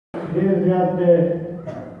ډېر زیات دی.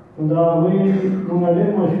 د هغوی موږ ډېر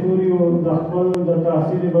مشهور یو د خپل د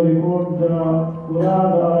تحصیل بریکوټ د پوره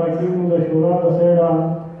د حرکیمو د شورا د سایډه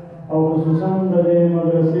او خصوصا د دې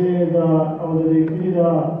مدرسې او د دې کلي د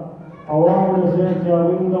عوامو د سایډ چې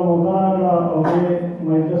هغوی موږ ته موقع راکړه او دې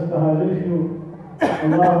مجلس ته حاضر شو.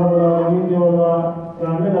 الله رب العالمین دې ورته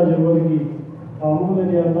کامل اجر ورکړي او موږ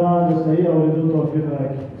دې الله د صحیح اورېدو توفیق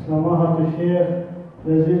راکړي. اسلامه حق الشیخ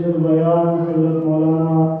عزیز البیان حضرت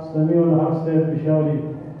مولانا سمی الحق صاحب پشاوری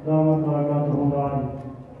دامت برکاتهم العالی.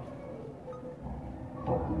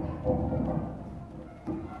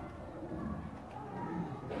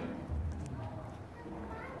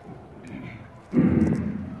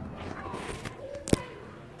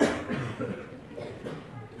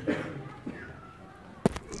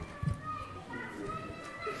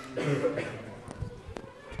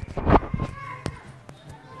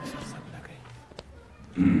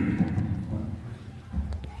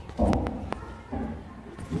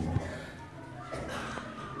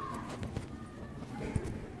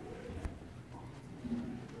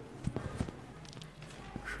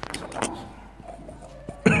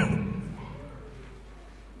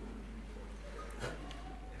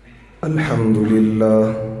 الحمد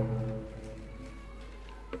لله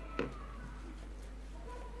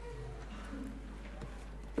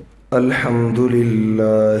الحمد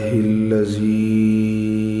لله الذي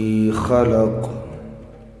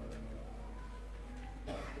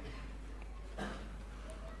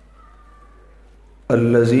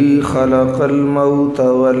خلق الموت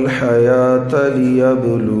والحياة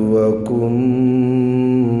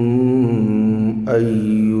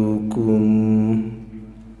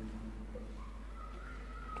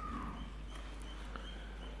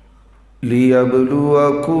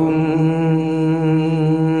ليبلوكم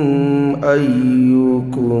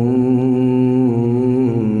أيكم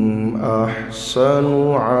أحسن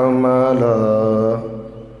عملا.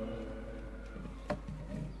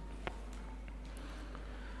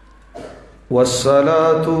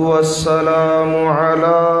 والصلاة والسلام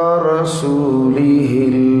على رسوله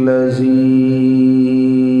الذي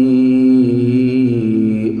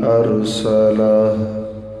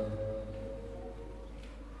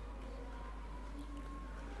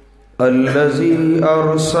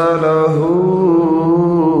أرسله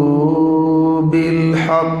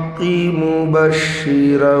بالحق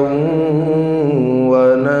مبشرا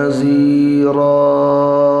ونذيرا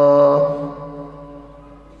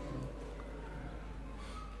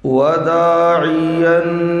وداعيا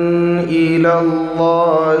إلى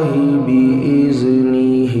الله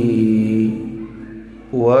بإذنه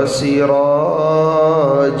وسراجا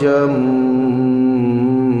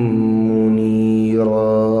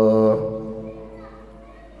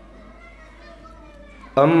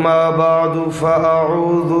أما بعد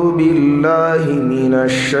فأعوذ بالله من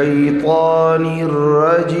الشيطان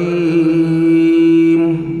الرجيم.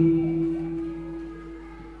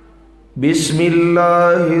 بسم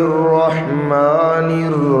الله الرحمن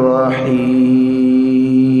الرحيم.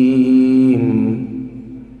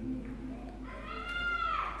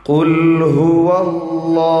 قل هو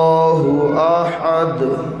الله أحد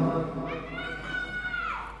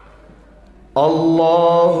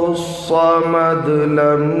الله الصمد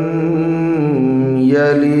لم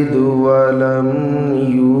يلد ولم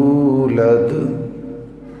يولد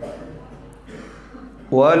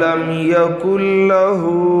ولم يكن له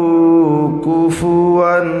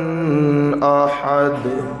كفوا أحد.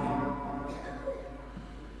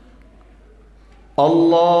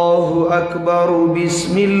 الله أكبر.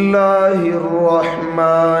 بسم الله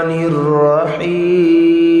الرحمن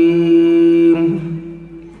الرحيم.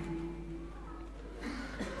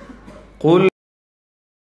 قل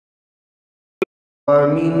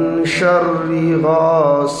ومن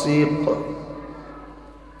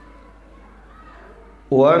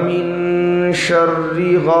شر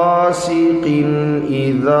غاسق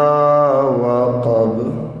إذا وقب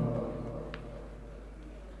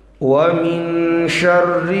ومن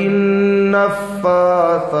شر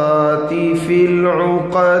النفاثات في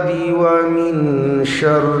العقد ومن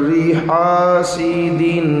شر حاسد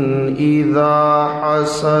إذا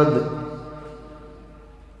حسد.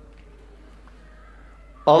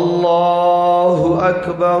 الله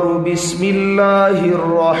أكبر. بسم الله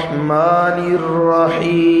الرحمن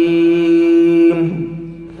الرحيم.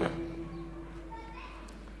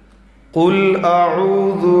 قل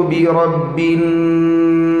أعوذ برب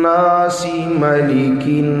الناس ملك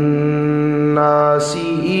الناس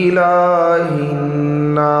إله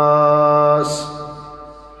الناس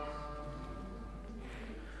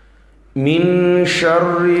من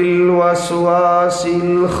شر الوسواس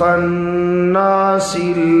الخناس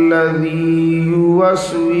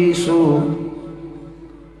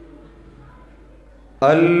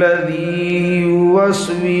الذي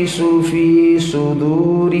يوسوس في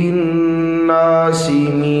صدور الناس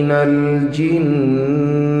من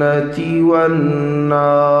الجنة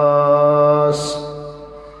والناس.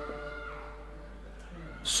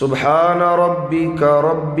 سبحان ربك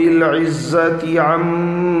رب العزة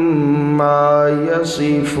عما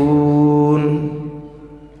يصفون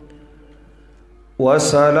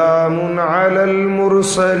وسلام على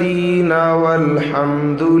المرسلين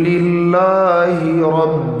والحمد لله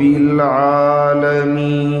رب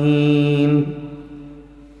العالمين.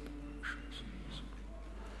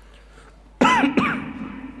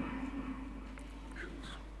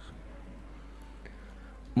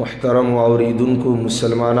 محترم اوریدونکو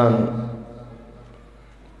مسلمانان،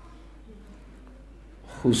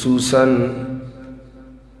 خصوصاً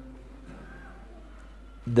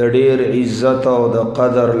د ډېر عزت او د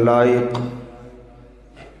قدر لایق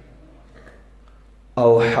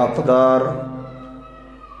او حقدار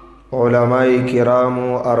علماء کرام و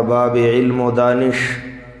ارباب علم و دانش،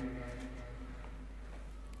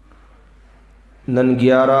 نن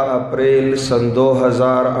 11 اپریل سن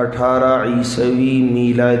 2018 عیسوی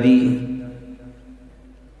میلادی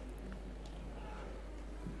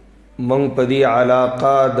منگ پدی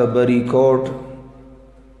علاقہ د بریکوٹ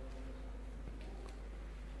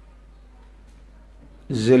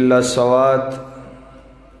ضلع سوات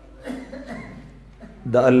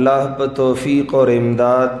د اللہ پا توفیق اور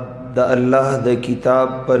امداد د اللہ د کتاب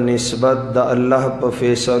پا نسبت د اللہ پا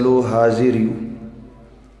فیصلو حاضر یو.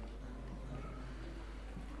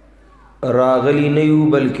 راغلی نیو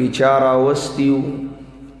بلکی چارا وستیو،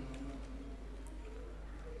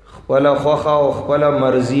 خپل خوخا و خپل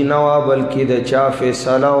مرزی نوا بلکی د چا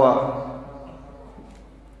فیصله وا.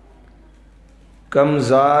 کم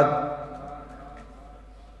ذات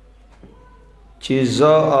چیز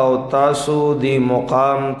او تاسو دی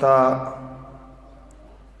مقام تا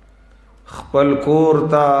خپل کور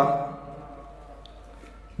تا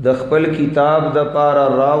د خپل کتاب د پارا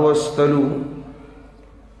راوستلو،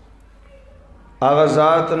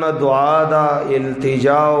 اغزات نا دعا دا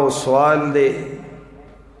التجا و سوال دے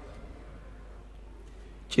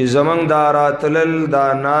چی زمانگ دا راتلل دا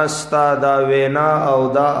ناستا دا وینا او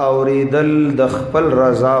دا اوریدل د خپل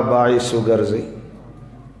رضا باعث گرزی.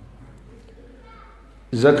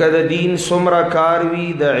 زکه د دین سمرا کاروی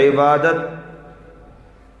د عبادت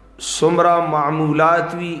سمرا معمولات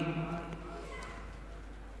وی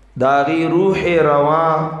داغی روح روا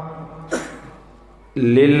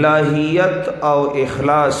للہیت او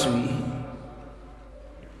اخلاص وی.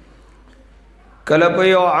 کلپ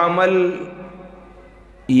یو عمل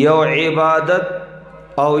یو عبادت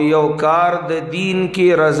او یو کار د دین کی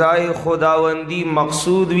رضای خداوندی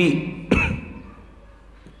مقصود وی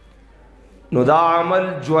نو دا عمل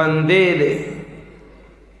جوندے دے،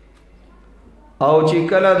 او چی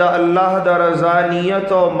کلا دا اللہ دا رضا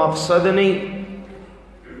نیت و مقصد نہیں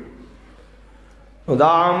نو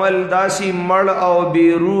دا عمل داسی مڑ او بی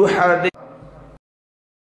روح دے.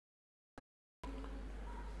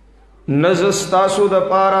 نزس تاسو دا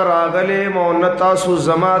پارا راغلے مو نتاسو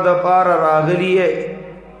زما دا پارا راغلیے،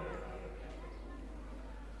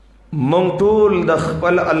 منطول دا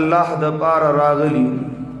خپل اللہ دا پارا راغلیو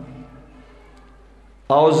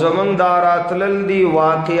او زمن داراتلل دی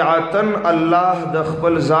واقعاتن اللہ د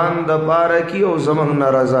خپل ځان د پاره کی او زمن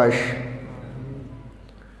نارضاش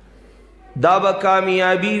دا به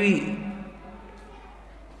کامیابی وی.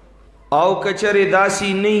 او کچری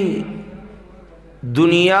داسی نہیں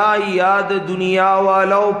دنیا یاد دنیا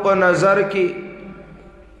والو په نظر کې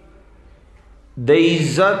د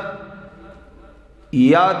عزت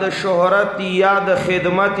یا د شهرت یا د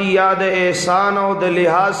خدمت یا د احسان او د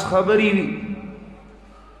لحاظ خبری وی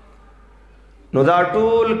نو دا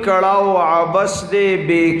ټول کړهو عبس دے،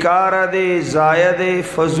 بیکار دے، ضایع دے،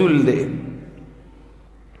 فضول دے.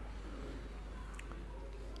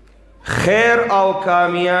 خیر او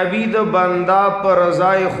کامیابی د بندہ پر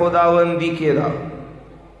رضای خداوندی کے دا.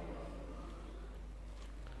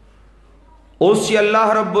 اوسی اللہ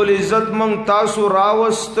رب العزت منگ تاسو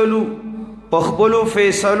راوستلو پخبلو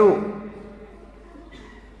فیصلو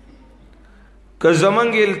کہ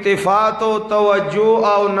زمنگ التفات و توجہ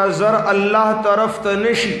او نظر اللہ طرف تا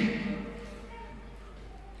نشی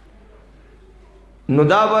نو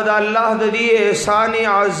دا بدا اللہ دا دی احسان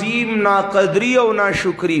عظیم نا قدری او نا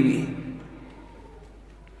شکری بھی.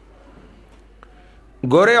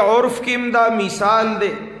 گورے عرف کم دا مثال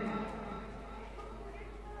دے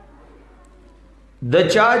د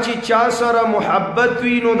چا چې چا سره محبت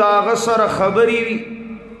وي نو د هغه سره خبرې وي،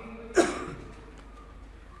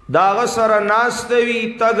 د هغه سره ناسته وي،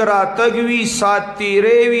 تګ راتګ وي، سات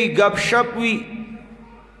تیرې وي، گپ شپ وي.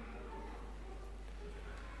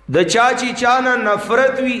 د چا چې چا نه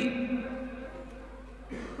نفرت وي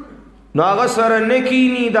نو هغه سره نه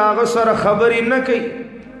کینی، د هغه سره خبرې نه کوي،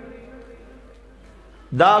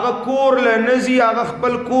 د هغه کور له نه ځي، هغه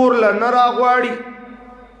خپل کور له نه راغواړي.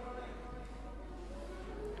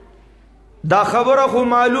 دا خبره خو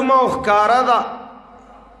معلومه او ښکاره ده،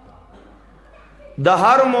 د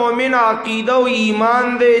هر مؤمن عقیده او ایمان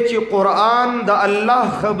دی چې قرآن د الله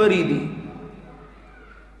خبرې دي،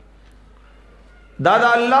 دا د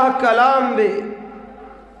الله کلام دی.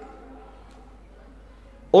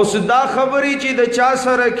 اوس دا خبرې چې د چا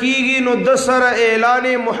سره کیږي نو د سره اعلان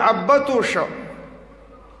محبت وشو.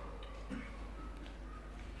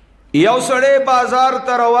 یو سړی بازار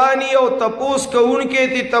ته رواني او تپوس کوونکې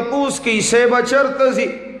تی تپوس کوي سی بچرته ځي،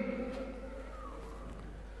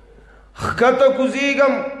 ښکته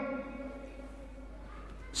کوزیږم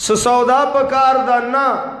څه سودا پکار ده، نه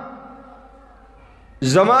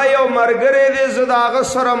زما یو ملګری دی، زه د هغه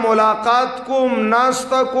سره ملاقات کوم،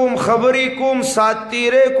 ناسته کوم، خبرې کوم، سات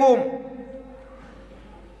تیرې کوم،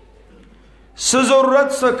 څه ضرورت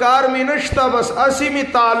څه کار مې نشته، بس اسی مې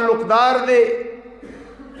تعلقدار دی،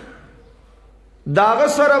 د هغه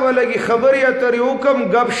سره به لږې خبرې اترې وکم،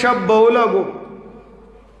 ګپ شپ به ولګو.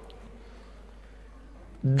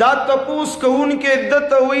 دا تپوس کوونکې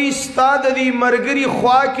دته وایي ستا د دې ملګري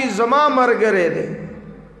خوا کې زما ملګری دی،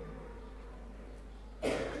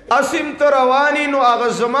 اسیم ته روانې نو هغه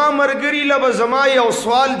زما ملګري له به زما یو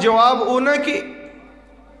سوال جواب ونه کړي،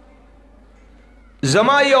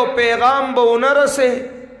 زما یو پیغام به ونه رسې.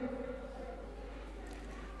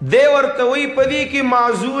 دی ورته وایي په دې کې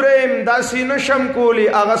معذور یم، داسې نشم کولی،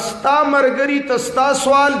 هغه ستا ملګري ته ستا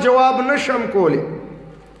سوال جواب نشم کولی،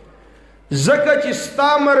 ځکه چې ستا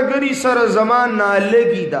ملګري سره زما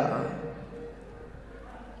نالګي ده،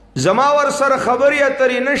 زما ور سره خبرې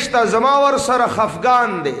اترې نشته، زما ور سره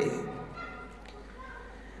خفګان دی.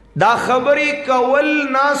 دا خبرې کول،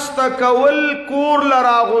 ناسته کول، کور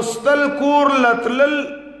لراغوستل، کور لتلل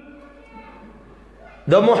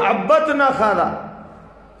د محبت نښه ده،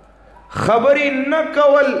 خبرې نه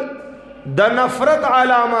کول د نفرت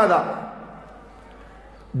علامه ده.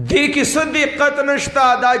 دې کې څه دقت نشته،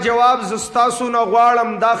 دا جواب زه ستاسو نه غواړم،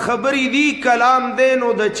 دا خبرې دي، کلام دی نو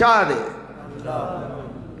د چا دی؟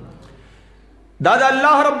 دا د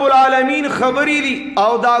الله رب العالمین خبرې دي،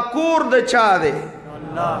 او دا کور د چا دی؟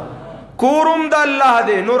 کورم د الله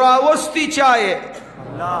دی. نو راوستی چایې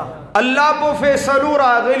الله په فیصلو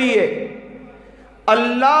راغلی ہے،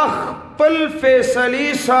 الله خپل فیصلې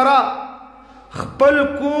سره خپل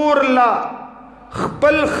کور لا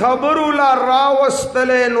خپل خبرو لا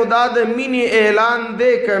راوستلې، نو دا د مینې اعلان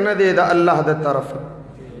دی که نه دی؟ د الله د طرفه.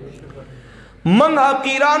 من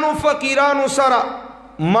حقیرانو فقیرانو سره،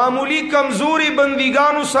 معمولی کمزوری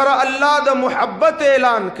بندگانو سره الله د محبت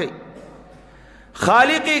اعلان کوي،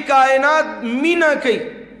 خالق کائنات مینه کوي،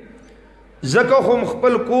 ځکه خو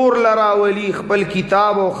خپل کور لراولي، خپل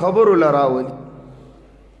کتاب او خبرو لراولي.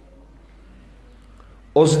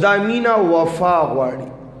 اوس دا مینه وفا غواړي،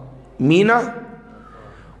 مینه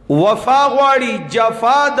وفا غواړي.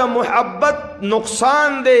 جفا د محبت نقصان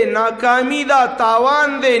دی، ناکامی دا، تاوان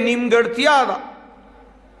دی، نیمګړتیا ده.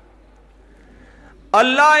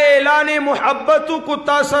 الله اعلان محبت کو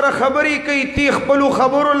تا سره خبرې کوي، تی خپل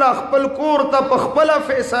خبرو لا خپل کور ته په خپل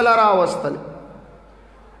فیصله راوستل.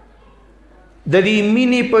 د دې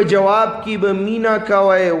مینې په جواب کې به مینا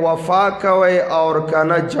کوي، وفا کوي، اور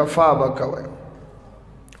کنه جفا به کوي.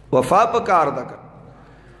 وفا په کار ده،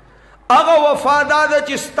 هغه وفا دا ده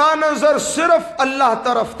چې ستا نظر صرف الله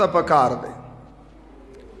طرف ته پکار دی،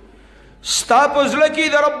 ستا په زړه کې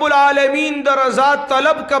د رب العالمین د رضا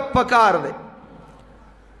طلب کا پکار دی،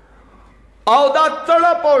 او دا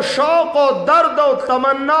تڑپ و شوق و درد و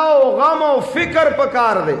تمنا و غم و فکر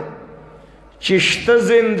پکار دے. چشت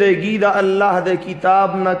زندگی دا اللہ دا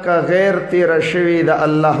کتاب نہ کا غیر تیرا شوی دا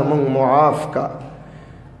اللہ من معاف کا،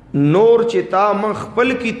 نور چتا من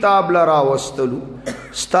خپل کتاب لرا وستلو،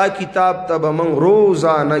 ستا کتاب تب من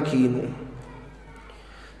روزا نکینو،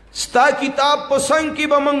 ستا کتاب پسنگ کی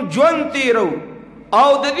با من جون تیرو،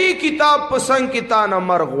 او دا دی کتاب پسنگ کی تانا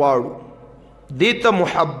مرغوارو. دیتا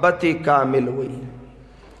محبت کامل وئی،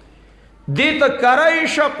 دیتا کرے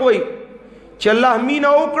شق وئی، چا اللہ مینہ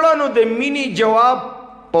اکڑا نو دے مینی جواب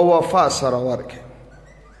پا وفا سرور کے.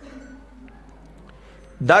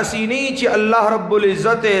 دا سینی چی اللہ رب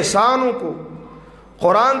العزت احسانوں کو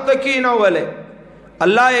قرآن تکی نہ ولے،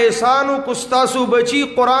 اللہ احسانو کستاسو بچی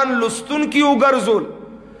قرآن لستن کی اگرزول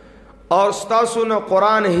اور ستاسو نا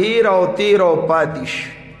قرآن ہیر او تیر او پاتیش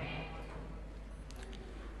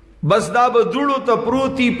بس دا بدوڑو تا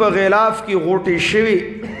پروتی پا غلاف کی غوٹی شوی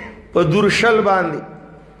پا درشل باندی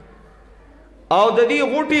او دا دی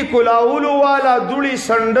غوٹی کلاولو والا دوڑی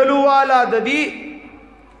سندلو والا دا دی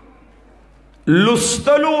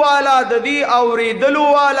لستلو والا دا دی اوریدلو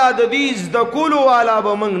والا دا دی ازدکولو والا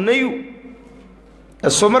با منگ نیو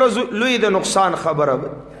سمرز لوی دا نقصان خبر اب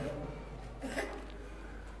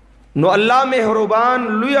نو اللہ مہربان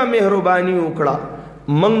لویا مہربانی اکڑا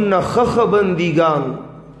منگ نخخ بندیگان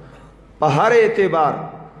پا ہر اعتبار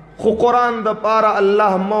خو قرآن دا پارا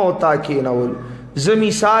اللہ موتا کی نول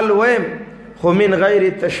زمیسال ویم خو من غیر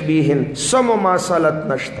تشبیہن سمو ماسالت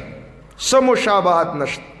نشتا سمو شابہت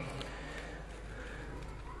نشتا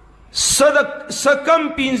سکم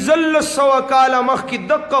پینزل سوا کالا مخ کی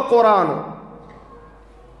دقا قرآن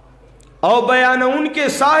او بیان ان کے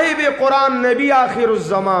صاحب قرآن نبی آخر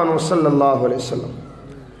الزمان صلی اللہ علیہ وسلم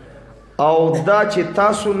او دا چی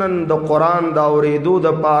تاسو نن دا قرآن دا اوریدو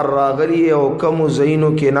دا پار راغلی او کمو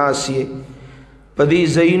زینو کے ناسی پدی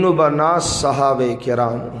زینو با ناس صحابہ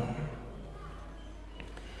کرام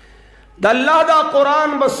دا اللہ دا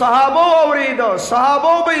قرآن با صحابو اوریدو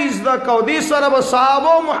صحابو با ازدہ کو دی سر با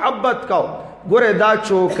صحابو محبت کو گورے دا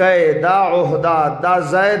چوکے دا عہدہ دا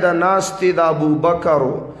زید ناستی دا ابو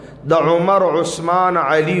بکرو دا عمر عثمان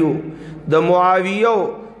علیو دا معاویو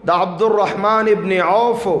دا عبد الرحمن ابن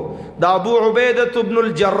عوف دا ابو عبیدت ابن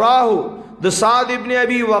الجراح دا سعد ابن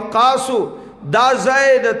ابی وقاص دا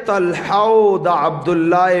زید طلحہ دا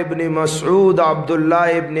عبداللہ ابن مسعود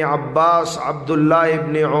عبداللہ ابن عباس عبداللہ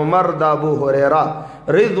ابن عمر دا ابو حریرہ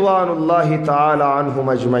رضوان اللہ تعالی عنہم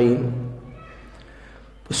اجمعین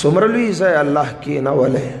سمرلوی زی اللہ کی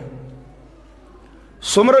نولے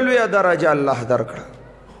سمرلوی درجہ اللہ درکڑا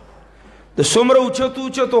دا سمر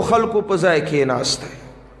اوچتو خلقو پزائے کی ناست ہے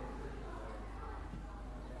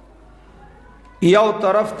یو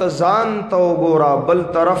طرف تا زان تا گورا بل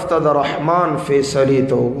طرف تا دا رحمان فیصلی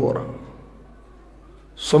تا گورا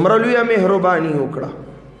سمرلویا مہربانی اکڑا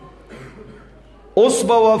اس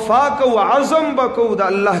با وفا کو عظم بکو دا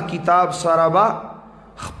اللہ کتاب سرابا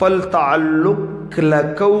خپل تعلق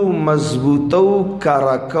لکو مضبوطو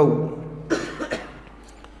کرکو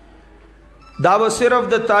دا با صرف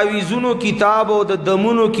دا تعویزونو کتاب او دا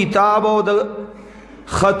دمونو کتاب او دا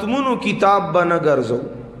ختمونو کتاب با نگرزو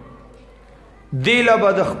دیلا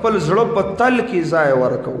با دا خپل زڑو پا تل کی زائے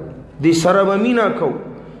ورکو دی سر با مینا کو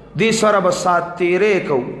دی سر با سات تیرے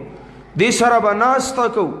کو دی سر با ناستا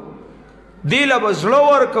کو دیلا با زڑو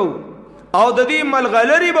ورکو او دا دی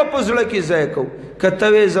ملغلری با پا زڑو کی زائے کو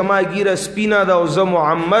کتوے زما گیرا سپینا دا او زم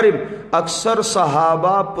عمرم اکثر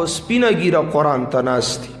صحابہ پا سپینا گیرا قرآن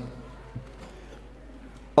تناستی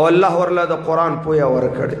او اللہ ورلہ دا قرآن پویا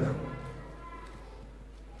ورکڑے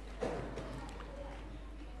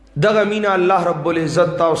دغه مینا اللہ رب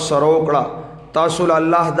العزت تا سروکڑا تاسول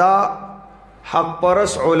اللہ دا حق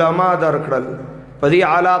پرس علماء درکڑل پدی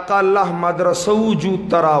علاقہ اللہ مدرسو وجود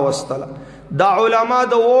تراوستلا دا علماء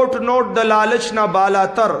دا ووٹ نوٹ دا لالچ نا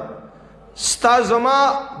بالاتر ستا زما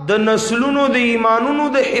دا نسلونو دا ایمانونو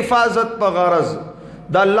دا حفاظت پا غرض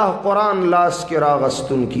دا اللہ قرآن لاس کی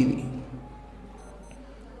راغستن کی دی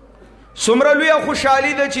سمرلویا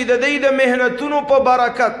خوشحالی دا چی دا دی دا محنتونو پا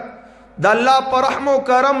برکت دا اللہ پر رحم و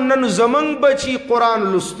کرم نن زمنگ بچی قرآن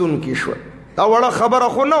لستن کی شوئے دا وڑا خبر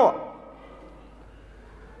خو نوا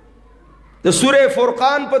دا سورہ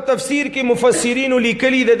فرقان پا تفسیر کی مفسرین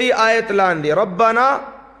لکلی دا دی آیت لاندے ربنا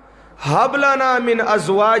حب لنا من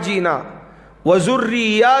ازواجنا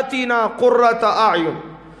وذریاتنا قرۃ اعین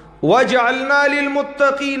وجعلنا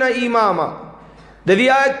للمتقین اماما دا دی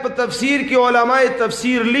آیت پا تفسیر کی علماء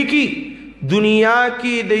تفسیر لکی دنیا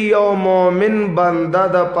کی دیو مومن بندہ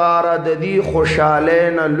دا پارا دا دی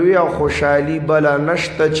خوشالین لویا خوشالی بلا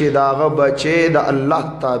نشت چی داغ بچے دا اللہ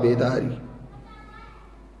تابداری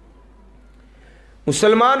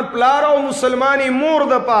مسلمان پلارا و مسلمانی مور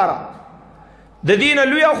دا پارا دا دین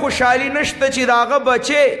لویا خوشالی نشت چی داغ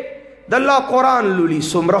بچے دا اللہ قرآن لولی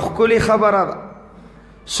سمرخ کلی خبر دا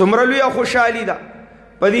سمر لویا خوشالی دا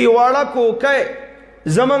پا دی وارا کو کئے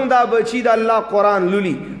زمن دا بچی دا اللہ قرآن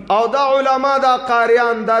لولی او دا علماء دا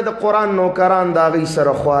قاریان دا دا قرآن نوکران دا غی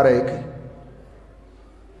سر خوارے کئی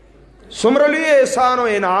سمرلوی احسان و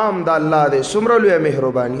انعام دا اللہ دے سمرلوی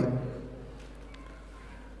مہربانی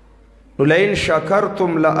لئن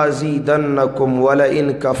شکرتم لازیدنکم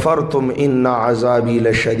ولئن کفرتم ان عذابی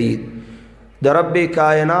لشدید دا رب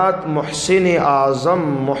کائنات محسن اعظم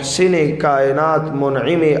محسن کائنات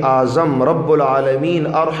منعم اعظم رب العالمین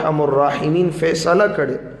ارحم الراحمین فیصلہ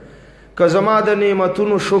کرے که زما د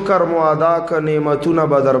نعمتونو شکر مو ادا که نعمتونه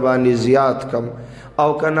به در باندې زیات کم او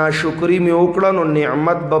که ناشکري مې وکړه نو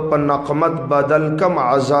نعمت به په نقمت بدل کم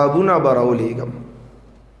عذابونه به راولیږم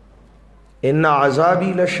ان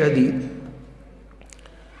عذابی لشدید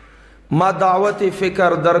ما دعوت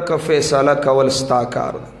فکر درک فیصله کول ستا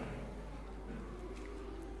کار ده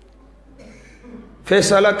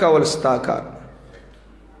فیصله کول ستا کار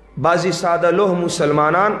بعضی ساده لوح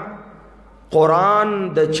مسلمانان قرآن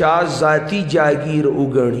د چا ذاتی جاگیر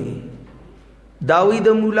اگنی داوی د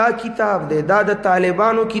مولا کتاب دے دا د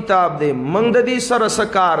طالبانو کتاب دے منگ د دی سر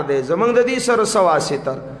سکار دے زمنگ د دی سر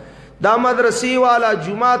سواستر دا مدرسی والا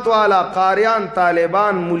جماعت والا قاریان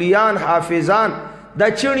طالبان مولیان حافظان دا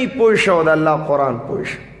چنی پوشو دا اللہ قرآن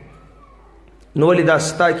پوش نولی دا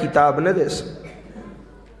ستا کتاب ندیس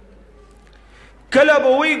کلب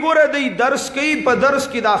وی گوره دی درس کئی پا درس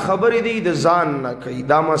کی دا خبری دی دا زان نا کئی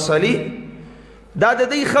دا مسئلی دا دا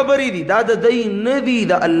دی خبری دی دا دا دی ندی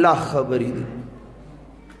دا اللہ خبری دی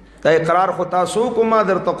دا اقرار خو تاسو کو ما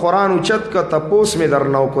در تا قرآن اچت کا تپوس میں در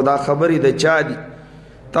نو کو دا خبری دا چا دی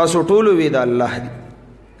تاسو ټولو وی دا اللہ دی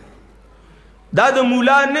دا دا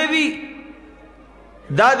مولا ندی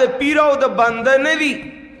دا دا پیرو دا بنده ندی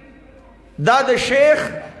دا دا شیخ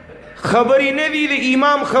خبری ندی دا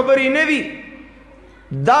امام خبری ندی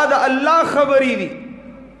دا دا اللہ خبری دی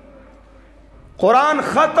قرآن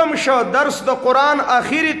ختم شو درس دا قرآن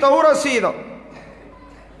آخری تو رسید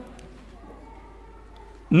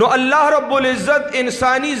نو اللہ رب العزت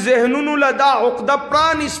انسانی ذہنونو لدا عقدہ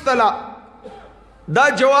پران استلا دا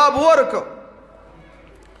جواب ورک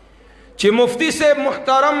چی مفتی سے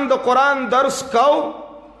محترم دا قرآن درس کو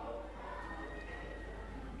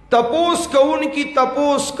تپوس کو ان کی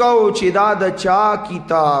تپوس کو چی دا دا چا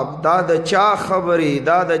کتاب دا دا چا خبری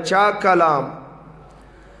دا دا چا کلام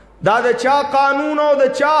دا دا چا قانون او دا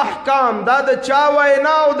چا احکام دا دا چا وینا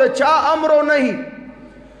او دا چا امرو نہیں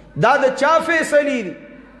دا دا چا فیصلی دی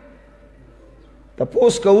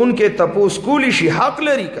تپوس کو ان کے تپوس کولی شی حق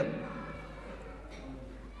لری کر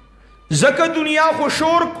زکا دنیا خو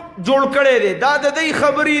شور جوڑ کڑے دے دا دا دی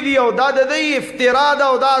خبری دی او دا دا دی افترا دا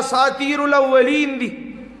او دا ساتیر الاولین دی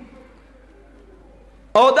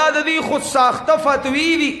او دا دا دی خود ساخت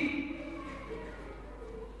فتوی دی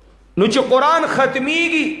نو چی قرآن ختمی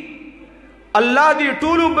گی اللہ دی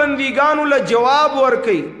طولو بندگانو لجواب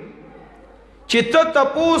ورکی چی تا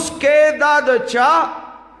تپوس کے دا دا چا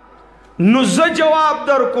نز جواب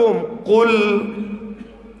در کم قل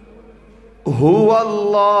هو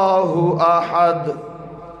اللہ احد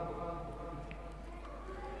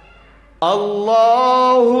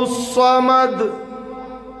اللہ الصمد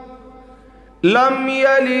لم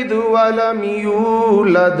یلد ولم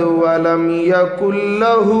یولد ولم یکن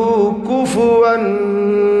له کفوا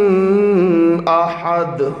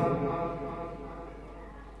احد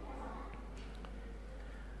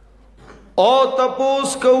او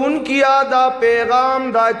تپوس کو ان کی آدھا پیغام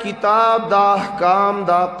دا کتاب دا احکام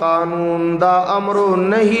دا قانون دا امر و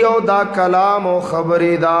نہی او دا کلام و خبر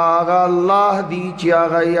دا آغا اللہ دی چی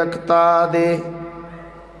آغا یکتا دے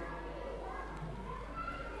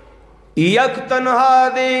یک تنہا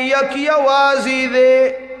دے یک یوازی دے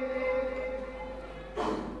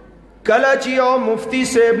کلچی او مفتی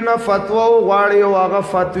سیب نا فتوہ غاڑی و آغا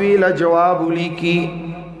فتوی لجواب لی کی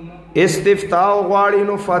استفتاء غاڑی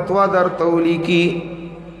نو فتوہ در تولی کی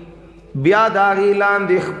بیا داغی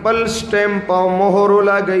لاندی خپل سٹیمپ او مہر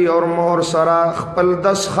لگئی اور مہر سرا خپل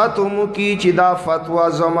دس ختم کی چی دا فتوہ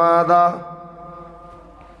زمادا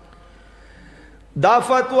دا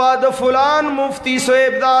فتوہ دا فلان مفتی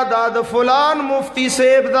صاحب دا دا دا فلان مفتی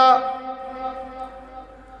صاحب دا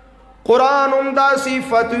قرآن امدہ سی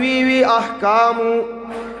فتوی وی احکامو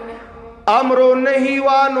امرو نہیں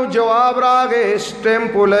وانو جواب راگے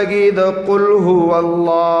سٹیمپو لگی دا قل هو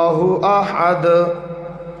اللہ احد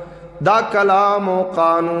دا کلام و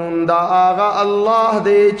قانون دا آغا اللہ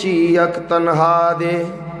دے چی یک تنہا دے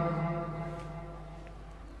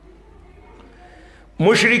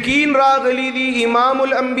مشرکین راغلی دی امام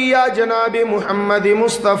الانبیاء جناب محمد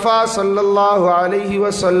مصطفیٰ صلی اللہ علیہ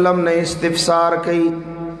وسلم نے استفسار کی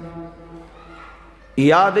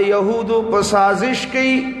یاد یہودو پسازش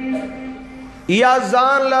کی یا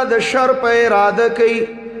زان لا د شر پہ ارادہ کی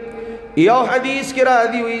یو حدیث کی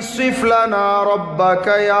رادی ہوئی صف لنا ربک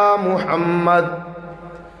یا محمد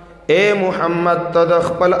اے محمد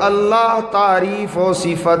تدخپل اللہ تعریف و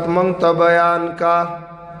صفت منگتا بیان کا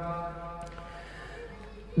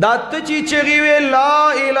دات چی چگیوے لا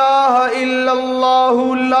الہ الا اللہ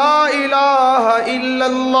لا الہ الا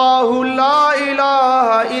اللہ لا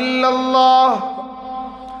الہ الا اللہ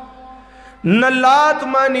نہ لات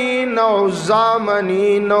منی نہ عزا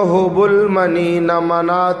منی نہ حبل منی نہ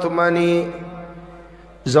منات منی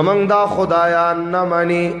زمنگ دا خدایان نہ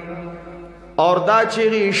منی اور دا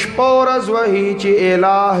چی شپورز وحی چی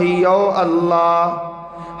الہ یو اللہ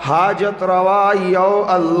حاجت روا یو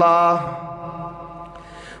اللہ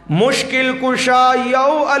مشکل کشا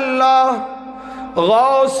یو اللہ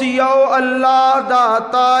غوث یو اللہ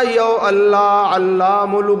داتا یو اللہ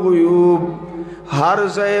علام الغیوب ہر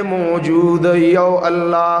زے موجود یو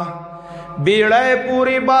اللہ بیڑے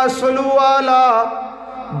پوری باسلو والا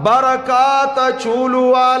برکات چولو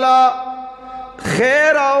والا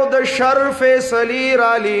خیر او د شر فیصلی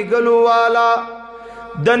را لیگلو والا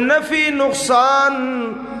د نفی نقصان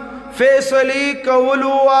فیصلی کولو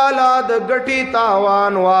والا د گٹی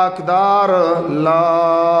تاوان واقدار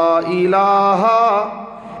لا الہ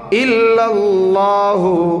الا اللہ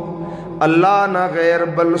اللہ نہ غیر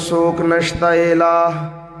بل سوک نشتا الہ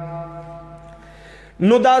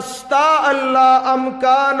ندستا اللہ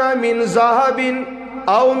امکان من ذہب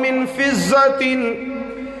او من فضت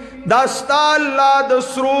داستا اللہ د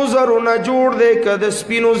سرو زرو نہ جوڑ دے کد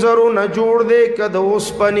سپینو زرو نہ جوڑ دے کد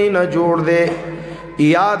اوسپنی نہ جوڑ دے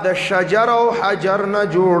یا د شجر او حجر نہ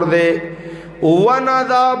جوڑ دے ونا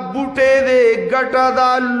دا بوٹے دے گٹا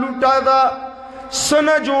دا لوٹا دا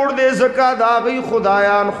سنا جوڑ دے زکا دا غی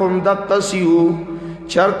خدایان خمدت تسیو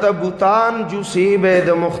چرت بوتان جو سیبے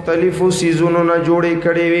دا مختلف سیزونو نہ جوڑے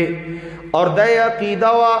کڑے وے اور دا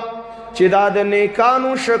عقیدہ وا چی دا دا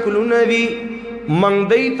نیکانو شکلو ندی منگ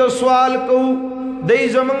دی تا سوال کو دی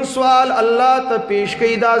زمنگ سوال اللہ تا پیش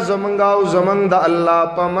کئی دا زمنگاو زمنگ دا اللہ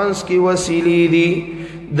پا منس کی وسیلی دی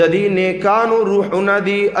دا دی نیکانو روحنا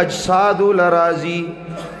دی اجسادو لرازی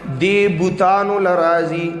دی بوتانو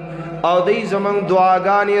لرازی او دی زمنگ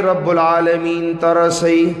دعاگانی رب العالمین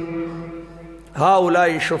ترسی هؤلاء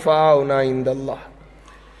شفاعنا عند اللہ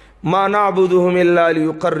ما نعبدهم الا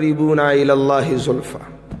لیقربونا الى اللہ زلفا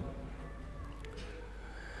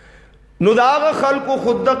نو داغ خلق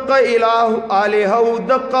خود دقا الہ آلہہ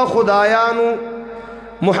دقا خدایانو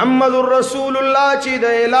محمد الرسول اللہ چی دا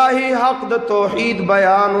الہی حق دا توحید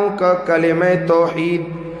بیانو کا کلمہ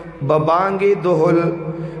توحید ببانگی دہل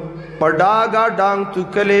پڑاگا ڈانگ تو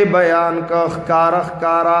کلے بیان کا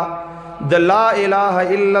اخکارا دا لا الہ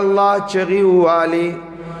الا اللہ چغیو آلی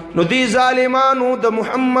نو دی ظالمانو دا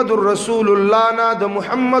محمد الرسول اللہ نا دا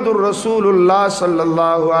محمد الرسول اللہ صلی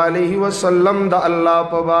اللہ علیہ وسلم دا اللہ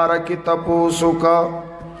پبارک تپوسو کا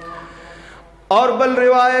اور بل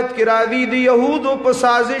روایت کی راوی دی یہودو پا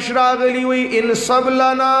سازش راغلی ہوئی انصب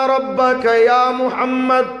لنا ربک یا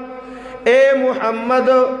محمد اے محمد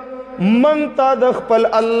منگتا دخپل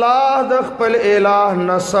اللہ دخپل الہ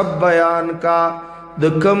نصب بیان کا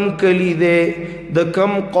د کم کلی دے د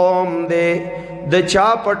کم قوم دے د چا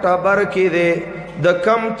پٹا برکی دے د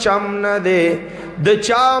کم چمن دے د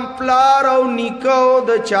چا پلار او نیکو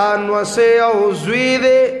د چا نوسے او زوی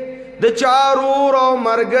دے د چا رور او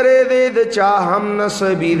مرگرے دے د چا ہم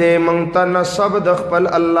نصبی دے منگتا نصب دخپل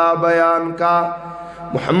اللہ بیان کا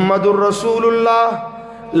محمد الرسول اللہ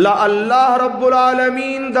لا اللہ رب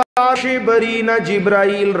العالمین داش برین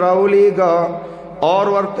جبرائیل راولے گا اور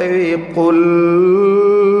ورتے قل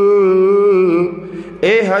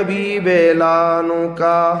اے حبیب اعلانو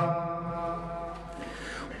کا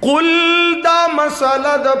قل دا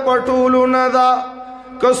مسئلہ دا پٹولو ندا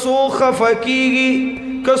کسو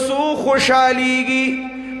خفکیگی کسو خوشحالیگی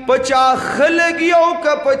پچا خلگی او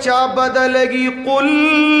کا پچا بدلگی قل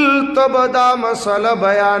تب دا مسئلہ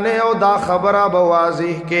بیانے او دا خبرہ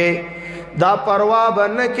بواضح کے دا پروا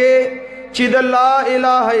بنکے چید لا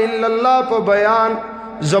الہ الا اللہ پا بیان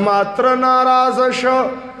زما تر ناراض شو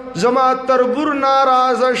زما تربر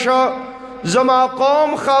ناراض شو زما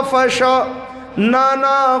قوم خف شو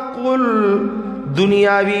نانا قل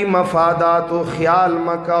دنیاوی مفادات و خیال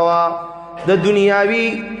مکوا دا دنیاوی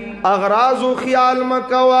اغراض و خیال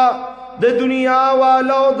مکوا دا دنیا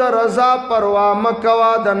والو دا رضا پروا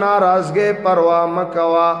مکوا دا ناراضگے پروا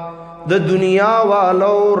مکوا دا دنیا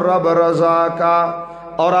والو رب رضا کا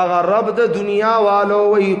اور اگر رب دا دنیا والو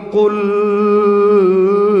وی قل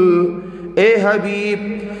اے حبیب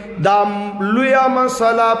دا لویا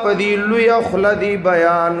مسئلہ پدی لویا خلدی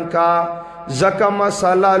بیان کا زکا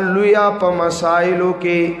مسئلہ لویا پا مسائلو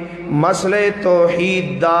کے مسئلہ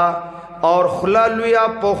توحید دا اور خلا لویا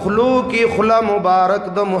پا خلو کی خلا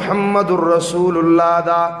مبارک دا محمد الرسول اللہ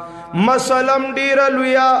دا مسئلم دیر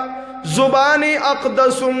لویا زبان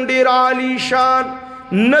اقدسم دیر عالی شان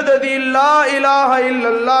ند دی لا الہ الا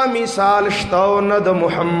اللہ مثال شتا و ند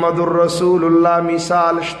محمد الرسول اللہ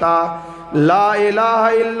مثال شتا لا الہ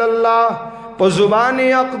الا اللہ پا زبان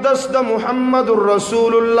اقدس دا محمد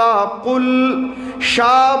الرسول اللہ قل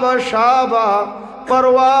شابا شابا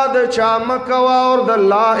پرواد چا مکوا اور دا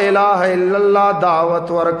لا الہ الا اللہ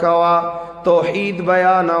دعوت ورکوا توحید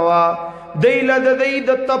بیانوا دیل دا دید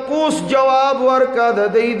تپوس جواب ورکا دا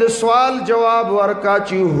دید سوال جواب ورکا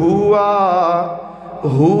چی ہوا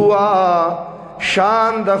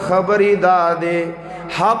شان دا خبری دادے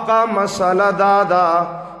حقا مسئلہ دادا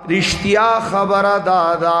رشتیا خبر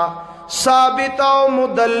دادا ثابت و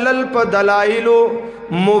مدلل پا دلائلو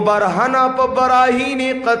مبرہنہ پا براہین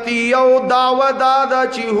قطعی و دعوی دادا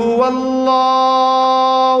چی هو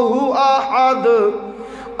اللہ احد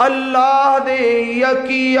اللہ دے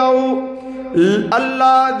یکیو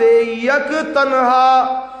اللہ دے یک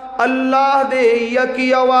تنہا اللہ دے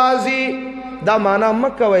یکی آوازی دا مانا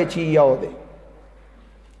مکوی چی یو دے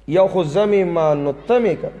یو خو زمی ما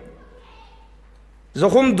نتمی کر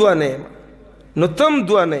زخم دوانے نتم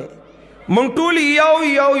دوانے منگ طولی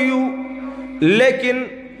یو لیکن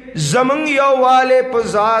زمنگ یو والے پا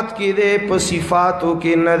ذات کی دے پا صفاتو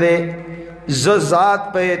کی ندے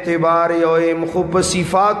ذات پہ اعتبار یو ایم خو پا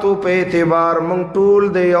صفاتو پہ اعتبار منگ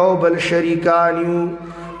طول دے یو بل شریکانیو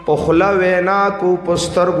پا خلا وینا کو پا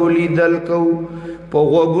سترگو لی دل کو پا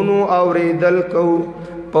غوگنو آوری دل کو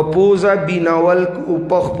پا پوزا بیناول کو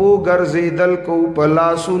پخپو گرزی دل کو پا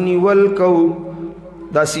لاسو نیول کو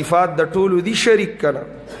دا صفات دا طولو دی شریک کنا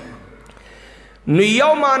نو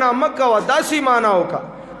یو مانا مکہ و دا سی ماناو کا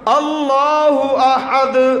اللہ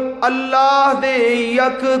احد اللہ دے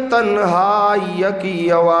یک تنہا یک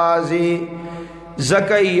یوازی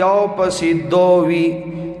زکی یو پسی دو وی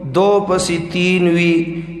دو پسی تین وی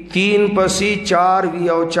تین پسی چار وی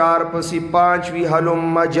او چار پسی پانچ وی حلم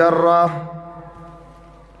مجرہ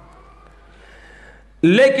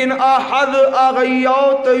لیکن احد آغیو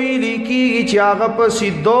طویلی کی چی آغا پسی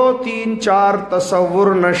دو تین چار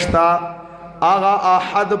تصور نشتا آغا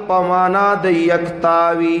احد پمانا د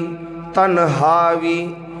یکتاوی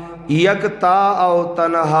تنہاوی یکتا او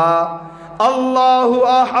تنہا اللہ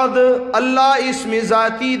احد اللہ اسم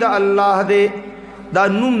ذاتی دا اللہ دے دا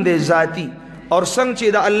نم دے ذاتی اور سنگ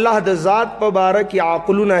چی دا اللہ دا ذات پا بارکی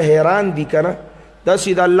عقلونا حیران دی کنا دا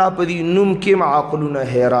سی دا اللہ پا دی نم کم عقلونا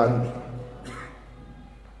حیران دی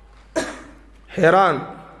حیران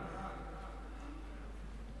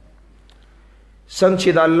سنگ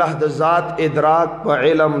چی دا اللہ دا ذات ادراک پا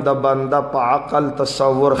علم دا بندہ پا عقل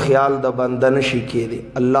تصور خیال دا بندہ نشی کے دے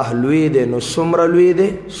اللہ لوی دے نو سمر لوی دے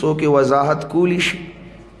سو کی وضاحت کولی شی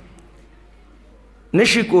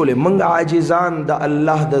نشی کولے منگ عاجزان دا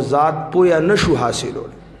اللہ دا ذات پویا نشو حاصلو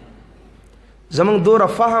زمان دورا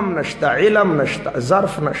فهم نشتا علم نشتا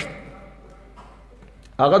ظرف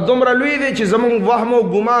نشتا اگر دمرا لوی دے چی زمان وهم و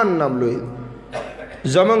گمان نم لوی دے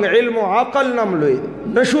زمان علم و عقل نم لوی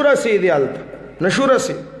دے نشو رسی دے علتا نشو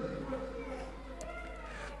رسی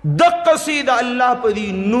دق سی دا اللہ پا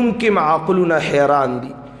دی نمکم عقلنا حیران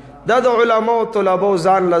دی دا دا علماء و طلباء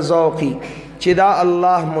زان لزوقی چی دا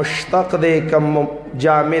اللہ مشتق دے کم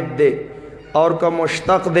جامد دے اور کم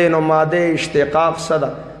مشتق دے نو مادے اشتقاق صدا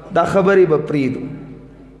دا خبری بپریدو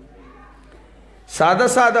سادہ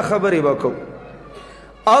سادہ خبری بکو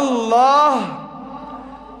اللہ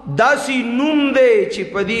داسی نوم دے چی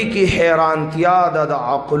پدی کی حیرانتیا دا دا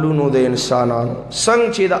عقلونو دے انسانانو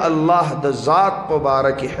سنگ چی دا اللہ دا ذات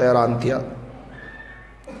پبارکی حیرانتیا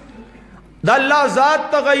دا اللہ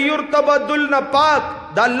ذات تغیر تبدل نہ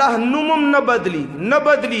پاک دا اللہ نومم نہ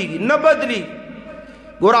بدلی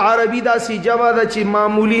گورا عربی دا سی جواب دا چی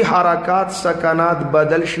معمولی حرکات سکنات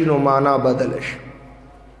بدل شی نو مانا بدلش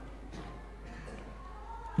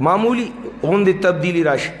معمولی ہوندی تبدیلی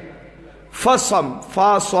راشی فصم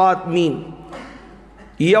فا صوت مین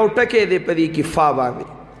یو ٹکے دے پدی کی فا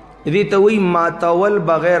باندے دی توی ماتول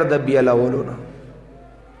بغیر دا بیلاولونا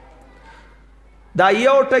دا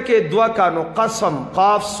یو ٹکے دوا کانو قسم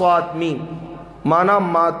قاف صوت مین مانا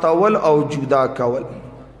ماتول او جدا کول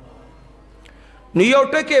نو یو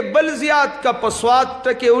ٹکے بل زیاد کا پسوات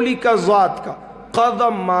ٹکے اولی کا ذات کا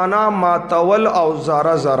قدم مانا ماتول او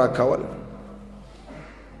زارا زارا کول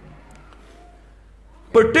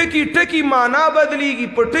پٹکی ٹکی مانا بدلی گی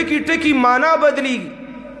پٹکی ٹکی مانا بدلی گی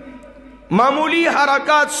معمولی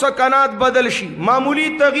حرکات سکنات بدل شی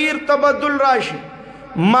معمولی تغییر تبدل راشی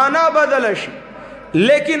مانا بدلشی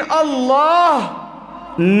لیکن اللہ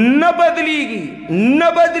نہ بدلی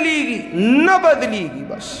گی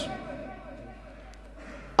بس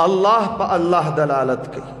اللہ پا اللہ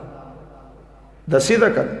دلالت کی دسی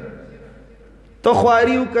دکن تو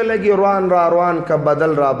خواریو کا لگی روان را روان کا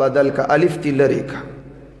بدل کا الف تی لرے کا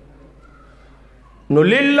نو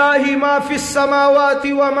للہ ما فی السماوات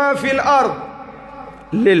و ما فی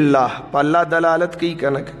الارض للہ پا اللہ دلالت کی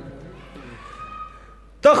کنک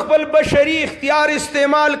تخبل بشری اختیار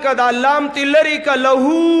استعمال کا دا لام تلری کا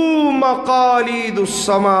لہو مقالید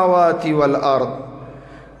السماوات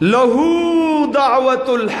والارض لہو دعوت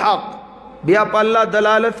الحق بیا پا اللہ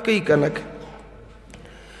دلالت کی کنک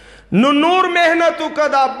نور محنتو کا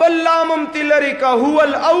دا بل لامم تلری کا هو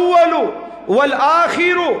الاول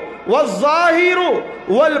والآخر والظاہر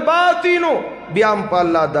والباطن بیا پا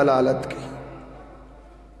اللہ دلالت کی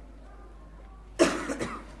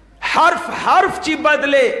حرف چی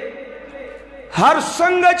بدلے ہر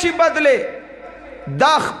سنگ چی بدلے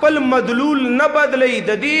دا خپل مدلول نہ بدلے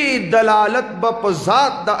دا دی دلالت با پا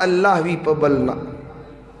ذات دا اللہ وی پا بلنا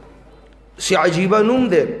سی عجیبہ نوم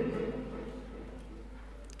دے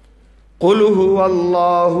قل هو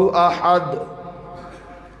اللہ احد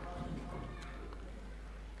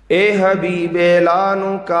اے حبیب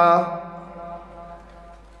اعلانو کا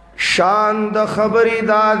شان د خبری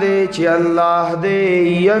دادے چی اللہ دے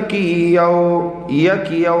یکی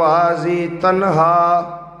آوازی تنہا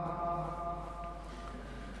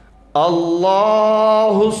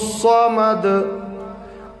اللہ الصمد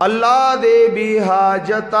اللہ دے بھی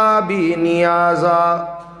حاجتا بھی نیازا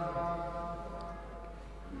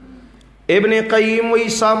ابن قیم وی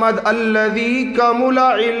صمد الذی کمل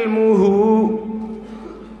علمہ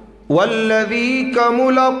والذی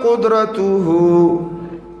کمل قدرتہ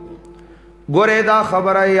گورے دا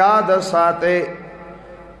خبر یاد ساتے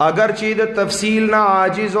اگرچہ دا تفصیل نہ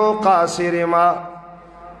عاجز و قاصر ما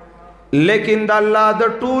لیکن دا اللہ دا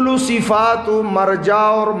طول صفات و مرجع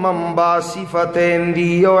اور منبع صفتین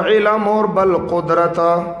دی و علم اور بل قدرت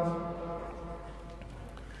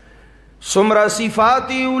سمرہ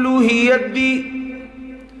صفاتی الوہیت دی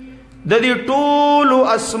دا دی طول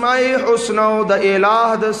اسماء حسن و دا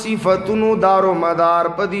الہ دا صفتنو دار و مدار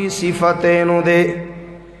پا دی صفتینو دے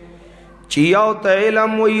چیاو تا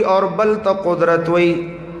علم وی اور بل تا قدرت وی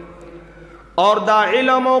اور دا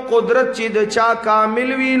علم و قدرت چی دا چا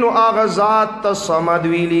کامل وی نو آغازات تا صمد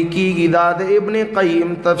وی لکی گی دا دا ابن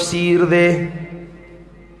قیم تفسیر دے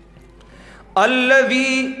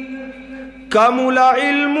الذی کمل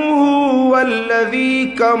علمہ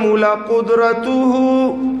والذی کمل قدرتہ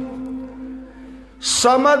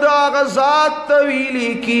سمد آغازات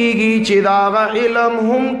طویلی کی گی چی داغا علم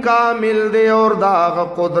ہم کامل دے اور داغا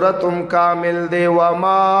قدرت ہم کامل دے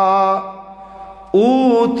وما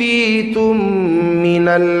اوتیتم من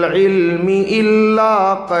العلم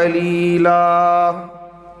الا قلیلا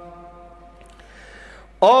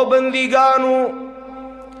او بندگانو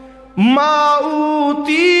ما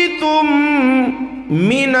اوتیتم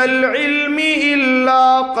من العلم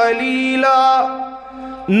الا قلیلا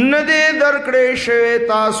ندے درکڑے شوے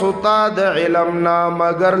تاسو تا دا علمنا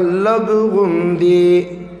مگر لگ غندی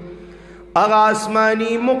اغا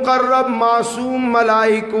آسمانی مقرب معصوم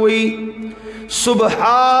ملائکوی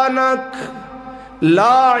سبحانک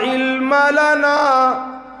لا علم لنا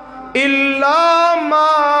الا ما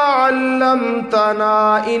علمتنا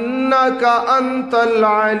انکا انت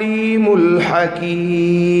العلیم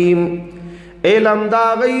الحکیم علم دا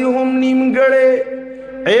غی ہم نمگڑے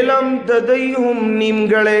علم ددئی ہم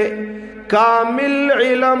نیمگڑے کامل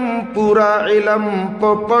علم پورا علم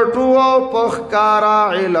پپٹو پخکارا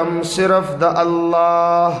علم صرف دا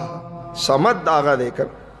اللہ سمد داغا دے کر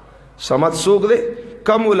سمد سوک دے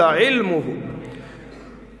کمل علمہ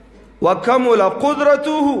وکمل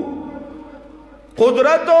قدرتہ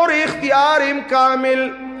قدرت اور اختیار کامل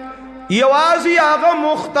یوازی آغا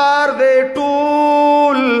مختار دے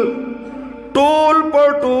طول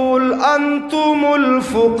پٹول انتم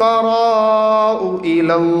الفقراء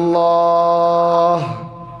الى اللہ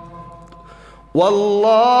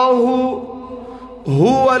واللہ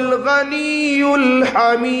هو الغنی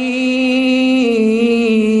الحمید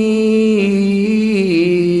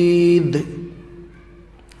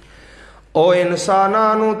او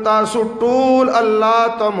انسانانو تاسو طول اللہ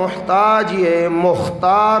تا محتاج یہ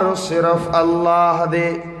مختار صرف اللہ دے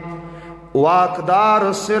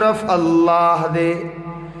واقدار صرف اللہ دے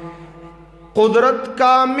قدرت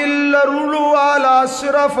کامل لرولو والا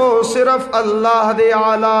صرف و صرف اللہ دے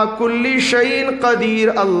علا کل شئین قدیر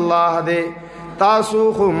اللہ دے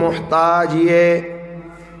تاسو خو محتاج یہ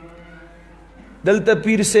دلتا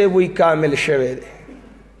پیر سے وہی کامل شوے دے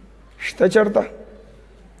شتا چڑتا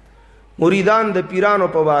مریدان دا پیرانو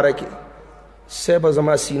پوارکی سیب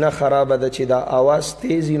زما سینہ خراب دا چی دا آواز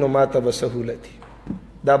تیزی نو ماتا بسہولتی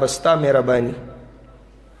دا بستا مہربانی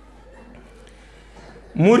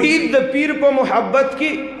مرید دا پیر پا محبت کی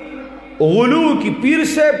غلو کی پیر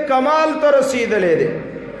صاحب کمال تا رسید لے دے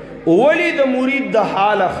ولی دا مرید دا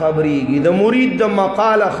حال خبری گی دا مرید دا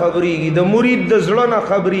مقال خبری گی دا مرید دا زلن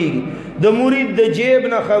خبری گی دا مرید دا جیب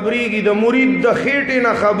نا خبری گی دا مرید دا خیٹ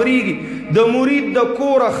نا خبری گی د مرید د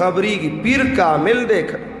کور خبرېږي پیر کامل دی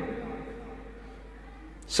که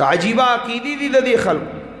څه عجیبه عقیدې دي د دې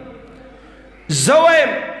خلکو زه وایم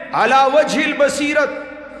علی وجه البصیرت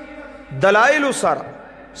دلایلو سره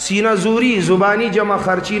سینه زوري زبانی جمع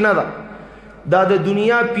خرچی نه ده دا د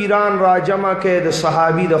دنیا پیران را جمع کې د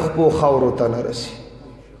صحابي د خپو خاورو ته نه رسي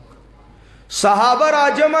صحابه را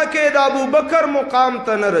جمع کې د ابوبکر مقام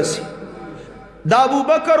ته نه رسي د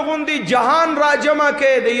ابوبکر غوندې جهان را جمع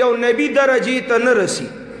کې د یو نبی درجې ته نه رسي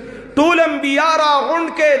ټول انبیا را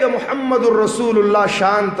غونډ کې د محمد رسول الله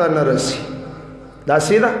شان ته نه رسي دا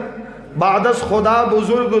سیده بعد از خدا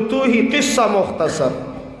بزرگ تو ہی قصہ مختصر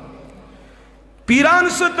پیران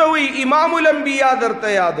ستوئی امام الانبیاء درتا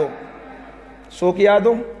یادو سو کی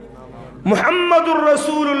یادو محمد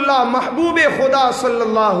الرسول اللہ محبوب خدا صلی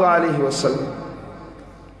اللہ علیہ وسلم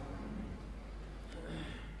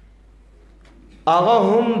آغا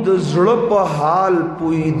ہم د زړه په حال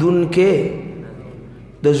پویدون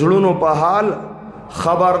کې د زړونو په حال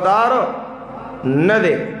خبردار نه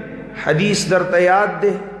دی حدیث درته یاد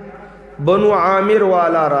دی بنو عامر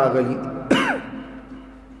والا راغلی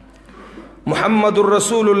محمد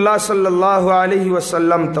الرسول اللہ صلی اللہ علیہ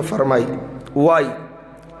وسلم تا فرمائی وائی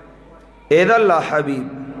اید اللہ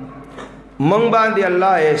حبیب منگ باندی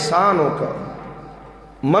اللہ احسانوں کا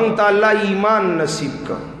منگ تا اللہ ایمان نصیب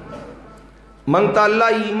کا منگ تا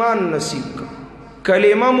اللہ ایمان نصیب کا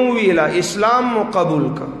کلمہ مویلا اسلام قبول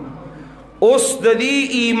کا اس دی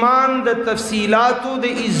ایمان د تفصیلاتو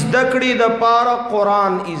د ازدکڑی د پارا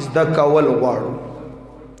قرآن ازدکول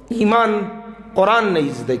غواړو ایمان قرآن نه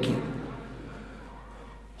ازدکی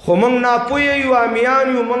خو منگ ناپوی یو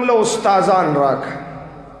امیان یو منگ له استازان راک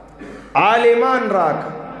عالمان راک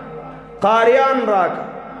قاریان راک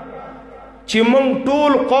چی منگ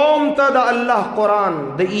طول قوم تا دا اللہ قرآن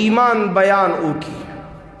دا ایمان بیان اوکی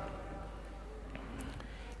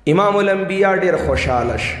امام الانبیاء دیر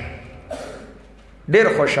خوشحالش ډیر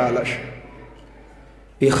خوشاله شه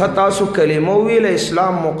ای خطاسو کلمه ویل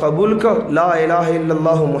اسلام مو قبول کا لا اله الا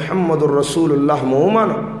الله محمد رسول الله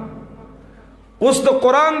مومن اوس د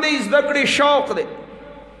قران د ذکر شوق دی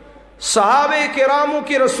صحابه کرامو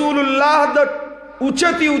کی رسول الله د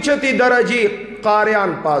اوچتی اوچتی درجه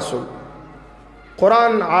قاریان پاسو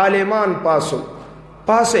قران عالمان پاسو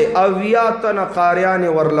پاسه اویاتن قاریان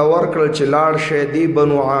ورل ورکل چلاړ شه دی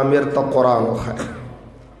بنو عامر ته قران وخه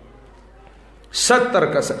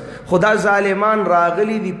 70 کس خدا ظالمان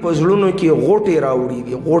راغلی دی پزړونو کې غوټه راوړي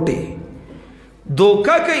دی غوټه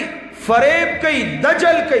دوکا کوي فریب کوي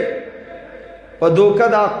دجل کوي په دوکا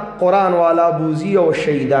دا قران والا بوزي او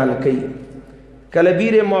شهیدان کوي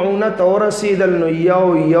کلبیر معونت اور رسیدل نو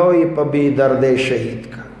یو په بی درد شهید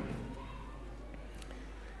کا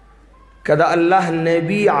کدا اللہ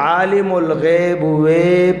نبی عالم الغیب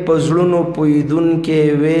وے پزلونو پویدن کے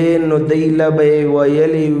وے نو دیل بے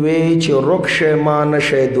ویلی وے چی رکش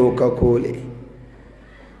مانش دوکا کولے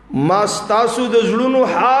ما ستاسو دزلونو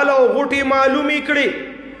حال او غٹی معلومی کڑی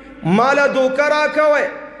مالا دوکا را کوئے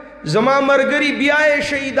زما مرگری بیائے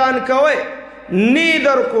شہیدان کوئے نی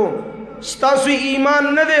در کو ستاسو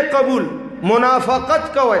ایمان ندے قبول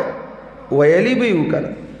منافقت کوئے ویلی بیو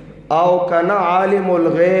کنا او کنا عالم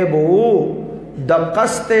الغیب او د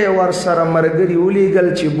قسط ور سره مرګري ولېګل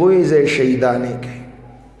چې بوې زې شهیدانې کوي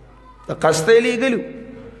د قسط لېګلو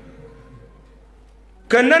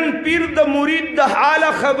کنن پیر د مرید د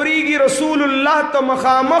حاله خبريږي رسول الله ته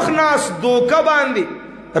مخامخ ناس دوکه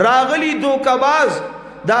باندې راغلی دوکه باز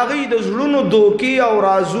داغي د زړونو دوکي او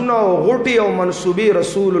رازونه او غټي او منسوبي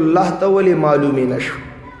رسول الله ته ولې معلومي نشو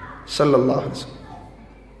صلی الله علیه وسلم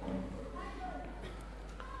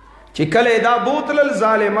چې کله دا بوتل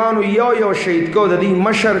الظالمانو یو شهید کو د دې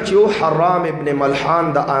مشر چې او حرام ابن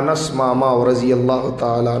ملحان د انس ماما رضی الله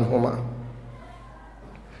تعالی عنهما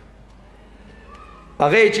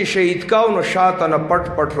هغه چې شهید کاو نو شاته نه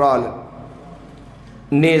پټ رال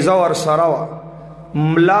نیزه ور سره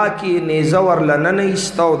ملا کې نیزه ور لنن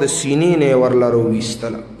ایستاو د سینې نه ور لرو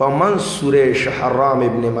ایستل په منصور حرام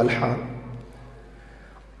ابن ملحان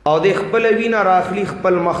او د خپل وینا راخلی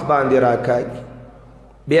خپل مخ باندې راکاږي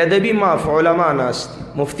بے ادبی معاف علماء ناستی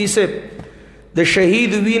مفتی سے د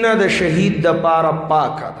شہید وینا د شہید د پارا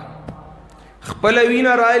پاکا دا خپل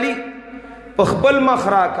وینا رالی پا خپل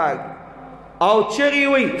مخراکا او چگی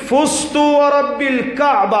وی فستو ورب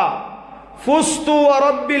الكعبہ فستو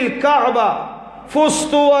ورب الكعبہ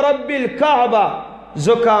فستو ورب الكعبہ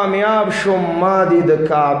زو کامیاب شم مادی د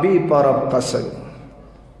کعبی پر رب قسم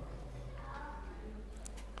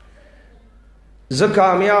ز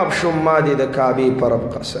کامیاب شم ما دی د کعبه پرب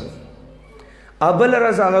قسم ابل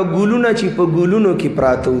رضا ګولونه چې په ګولونو کې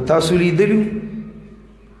پراتو تاسو لیدلو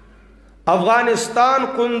افغانستان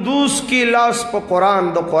قندوز کی لاس په قرآن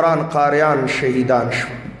د قرآن قاریان شهیدان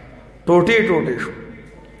شو، ټوټې ټوټې شو.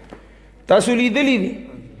 تاسو لیدلی دي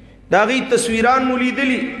دا غي تصویران مو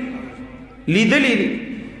لیدلی دي.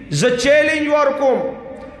 زه چیلنج ورکوم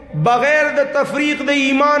بغیر د تفریق د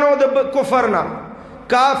ایمان او د کفر نه،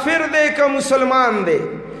 کافر دے که مسلمان دے،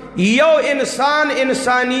 یو انسان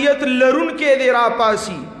انسانیت لرون کے دے را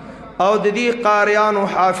پاسی او دی قاریان و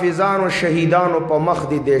حافظان و شہیدان و پا مخ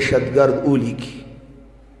دی دہشت گرد اولی کی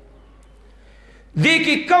دی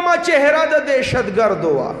کی کما چہرہ دا دہشت گرد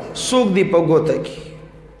ہوا سوک دی پا گوتا کی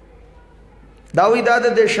داوی دا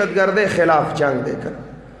دہشت گرد خلاف جنگ دے کر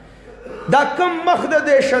دا کم مخ دا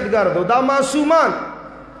دہشت گرد ہو، دا معصومان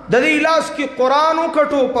دا دی لاس کی قرآن و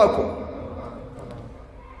کٹو پاکو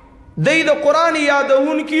دی دا قرآن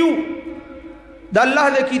یادون کیو دا اللہ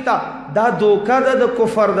دا کتاب دا دوکا دا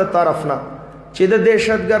کفر دا طرفنا چی دا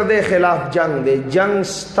دہشت گرد خلاف جنگ دے، جنگ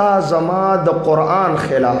ستا زما دا قرآن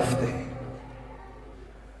خلاف دے،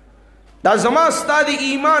 دا زما ستا دا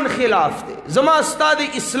ایمان خلاف دے، زما ستا دا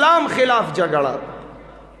اسلام خلاف جگڑا.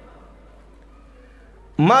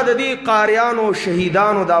 ما دا دی قاریانو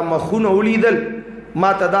شہیدانو دا مخون اولیدل،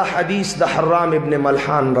 ما تا دا حدیث دا حرام ابن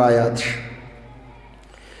ملحان رایات شا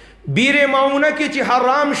بیر معونہ کی چی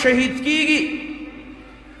حرام شہید کی گی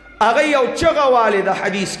اگئی او چغا والے دا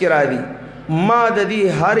حدیث کرا دی ما دا دی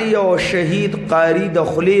ہر یو شہید قاری دا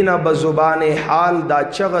خلینا بزبان حال دا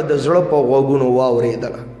چغا دا زڑپ و غگونو واوری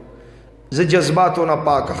دلا. ز جذباتو نا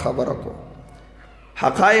پاک خبر کو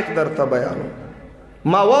حقائق در تا بیانو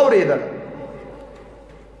ما واوری دلا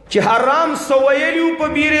چی حرام سویلیو پا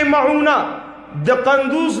بیر معونہ دا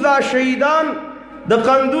قندوز دا شہیدان دا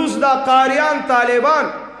قندوز دا قاریان طالبان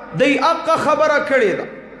دی اقا خبر کڑے دا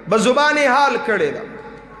بزبان حال کڑے دا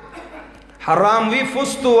حرام وی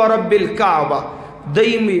فستو و رب الکعبہ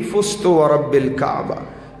دیمی فستو و رب الکعبہ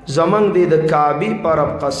زمان دی دا کعبی پر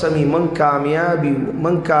اب قسمی من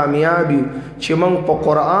کامیابی چی من پا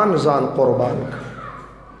قرآن زان قربان کا.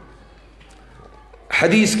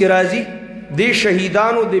 حدیث کی رازی دی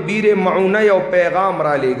شہیدانو دی بیر معونہ یو پیغام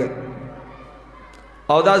را لے گل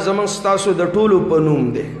او دا زمان ستاسو دا طولو پا نوم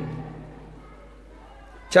دے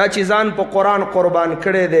چا چیزان پا قرآن قربان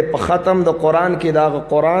کرے دے پا ختم دا قرآن کی دا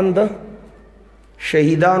قرآن دا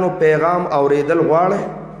شہیدانو پیغام اوریدل غواړي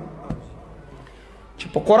چې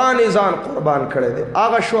په قرآن ځان قربان کړی دی.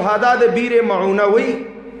 هغه شهدا د بیر معونه وی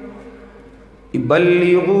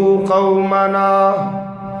بلغوا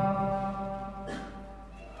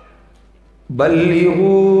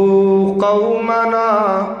قومنا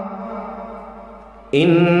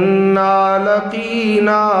إنا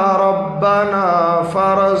لقينا ربنا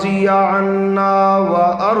فرضي عنا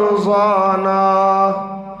وأرضانا.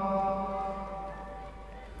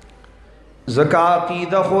 زکا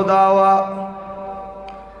عقیدہ خداوا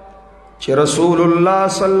چھ رسول اللہ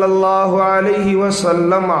صلی اللہ علیہ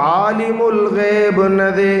وسلم عالم الغیب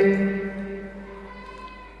ندے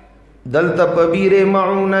دلتا پبیر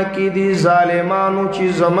معونہ کی دی ظالمانو چی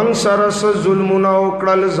زمن سرس ظلمنا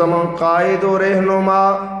اکڑل زمن قائد و رہنما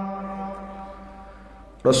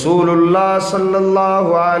رسول اللہ صلی اللہ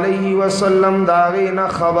علیہ وسلم داغین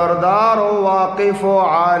خبردار و واقف و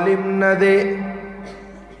عالم ندے.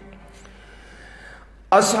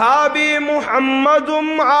 اصحاب محمد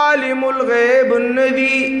عالم الغیب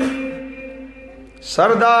ندی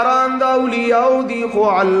سرداران دا اولیاء دی خو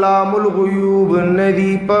علام الغیوب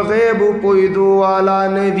ندی پا غیب پویدو والا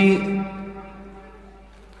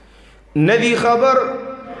ندی خبر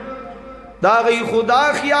دا غی خدا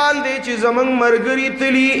خیال دے چی زمن مرگری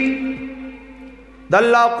تلی دا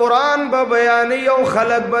اللہ قرآن با بیانی او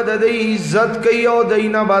خلق با دا دی عزت کئی او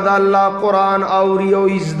دینا با دا اللہ قرآن اوری او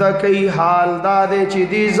عزت کئی حال دا دے چی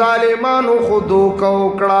دی ظالمانو خودو کا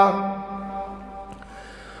اکڑا.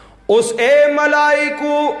 اس اے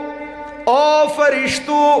ملائکو او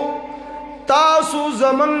فرشتو تاسو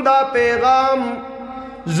زمن دا پیغام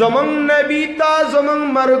زمن نبی تا زمن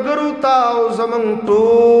مرگرو تا زمن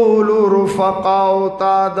طول رفقاو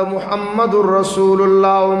تا دا محمد رسول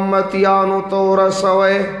اللہ امتیانو تو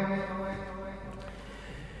رسوے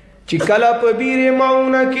چی کلپ بیر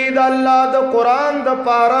معونہ کی دا اللہ دا قرآن دا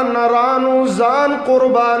پارا نرانو زان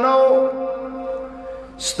قربانو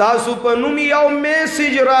ستاسو پا نمی یو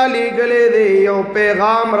میسیج را لے گلے دے یو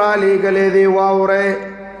پیغام را لے گلے دے واورے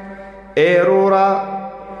اے رورا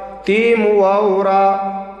تیم واورا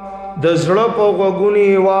دزڑپ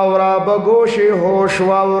غگونی واورا بگوش ہوش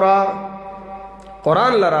واورا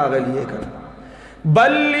قرآن لرا گلیے کر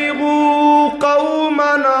بلغوا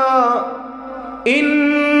قومنا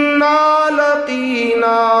انا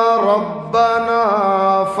لقینا ربنا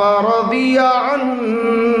فرضی عنا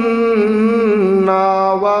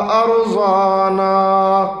وارضانا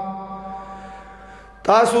وأرضانا.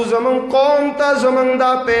 تاسو زمن قوم تا زمن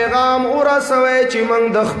دا پیغام ورسوي چې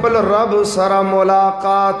من د خپل رب سره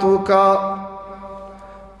ملاقات وکا،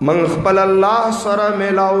 من خپل الله سره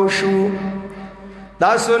ملاو شو.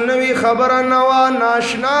 دا سنوي خبر نوا،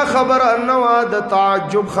 ناشنا خبر نوا، د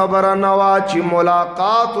تعجب خبر نوا چې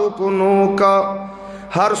ملاقات وکونو کا.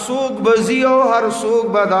 ہر سوک بزی او ہر سوک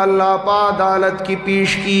بد اللہ پا عدالت کی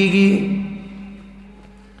پیش کیگی.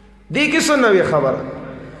 دی کس نوی خبر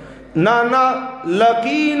نانا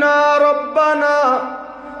لقینا ربنا،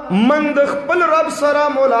 من دخپل رب سرا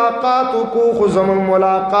ملاقاتو کو خزم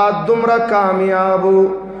ملاقات دمرا کامیابو.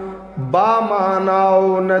 با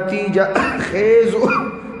ماناو نتیجہ خیزو،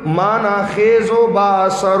 مانا خیزو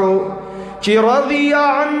باسرو چی رضی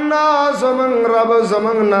عنا زمن رب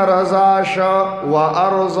زمن نرزا شا و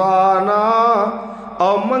ارزانا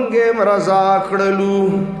او منگیم رضا کڑلو.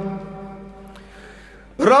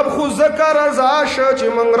 رب خو زکا رضا شا چی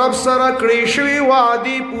من رب سر کڑی شوی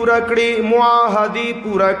وعدی پورا کڑی معاہدی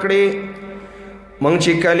پورا کڑی. من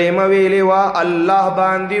چی کلمہ ویلی وا اللہ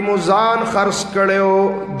باندی مزان خرس کڑیو،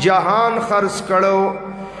 جہان خرس کڑیو.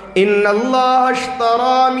 ان اللہ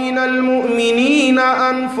اشترى من المؤمنین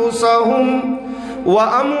انفسهم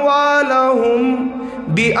واموالهم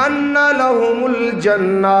بان لهم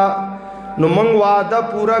الجنہ. نو من وعدہ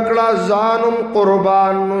پورا کڑا زانم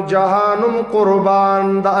قربان نو جہانم قربان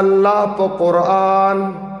دا اللہ پا قرآن.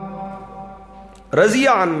 رضی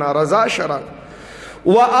عنا رضا شرع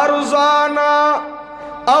و ارزانا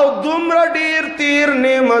او دمر دیر تیر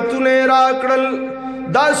نعمتنے راکڑل،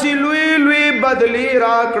 داسی لوی لوی بدلی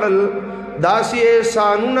راکڑل، داسی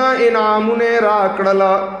احسانونا انعامونے راکڑل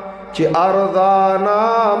چی ارضانا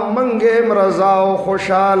منگیم رضا و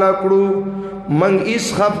خوشحال اکڑو. منگ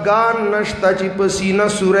اس خفگان نشتا چی پسینہ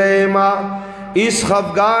سوریما، اس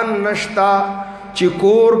خفگان نشتا چی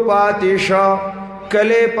کور پاتیشا،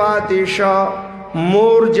 کلے پاتیشا،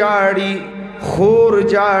 مور جاڑی، خور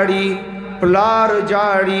جاڑی، پلار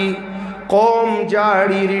جاڑی، قوم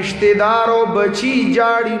جاڑی، رشتہ دارو بچی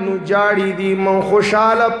جاڑی. نو جاڑی دی من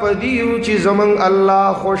خوشحال پدیو چی زمن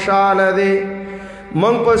اللہ خوشحال دے.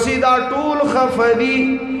 من پسی دا طول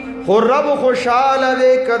خفدی خو رب خوشحال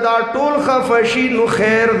دے، کدا طول خفشی نو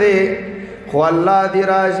خیر دے. خو اللہ دی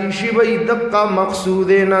راضی شی بی دقا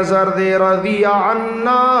مقصود نظر دے. رضی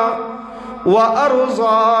عنا و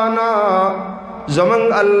ارضانا، زمن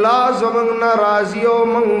اللہ زمن نرازیو،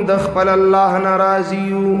 من دخپل اللہ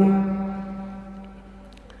نرازیو.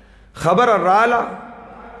 خبر رالا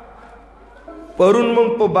پرون من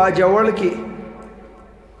پا باجوڑ کی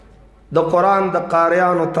دا قرآن دا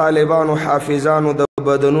قاریانو طالبانو حافظانو دا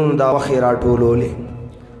بدنون دا وخی را ٹولو لے.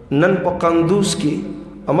 نن پا قندوز کی،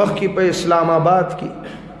 امخ کی پا اسلام آباد کی،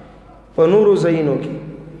 پا نورو زینو کی،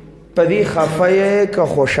 پا دی خفائے کا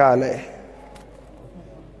خوشحال ہے،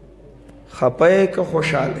 خفائے کا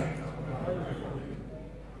خوشحال ہے،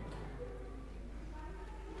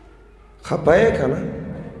 خفائے کا نا.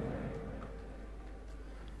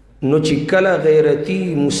 نو چی کلا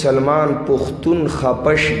غیرتی مسلمان پختون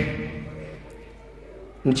خپشی،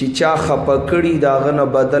 نو چی چا خپکڑی دا غن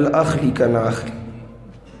بدل اخلی کنا اخلی،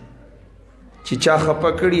 چی چا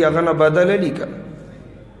خپکڑی غن بدل علی کنا.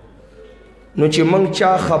 نو چی منگ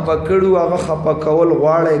چا خپکڑو اغا خپکول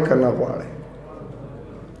غواڑے کنا غواڑے.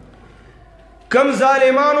 کم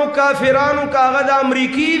ظالمانو کافرانو کاغد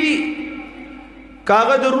امریکی دی،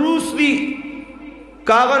 کاغد روس دی،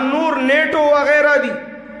 کاغد نور نیٹو وغیرہ دی،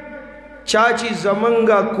 چاچی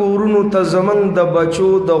زمنگا کورونو تا زمنگ دا بچو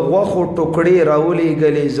دا غوخو ٹکڑی راولی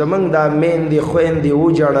گلی، زمنگ دا مین دی خوین دی او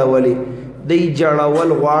جڑا ولی دی جڑا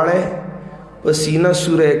ول غواڑے، پسینہ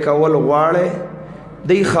سورے کول غواڑے،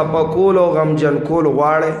 دی خپا کول و غمجن کول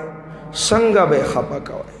غواڑے. سنگا بے خپا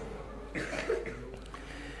کوئے.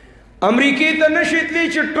 امریکی تا نشیت لی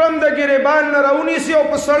چی ٹرم دا گریبان نراونی سی او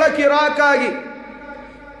پا سڑکی راک آگی،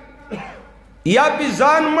 یا پی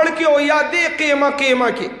زان مڑکی او یا دے قیمہ قیمہ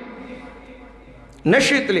کی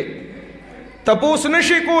نشیت لے تپوس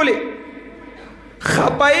نشی کولی.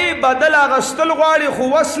 خپائی بدل آغستل غاڑی خو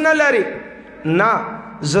وس نلری نا،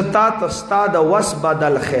 زتا تستا دا وس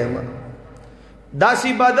بدل خیمہ،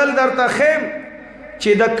 داسی بدل در تا خیم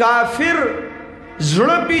چی دا کافر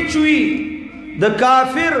زڑپی چوئی، دا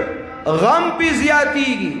کافر غم پی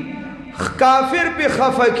زیادی گی، کافر پی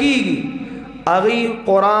خفکی گی. اغی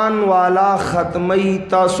قرآن والا ختمی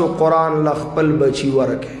تاسو قرآن لخپل بچی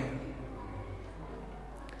ورکے.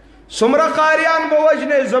 سمرا قاریان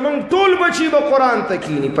بوجنے زمان طول بچی با قرآن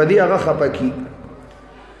تکینی پدی اغا خپکی.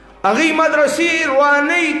 اغی مدرسی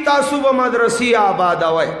روانی تاسو با مدرسی آباد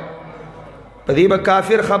آوائی پدی با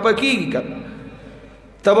کافر خپکی گی کن.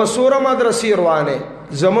 تب سورا مدرسی روانے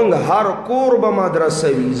زمنگ ہر کور با مدرسه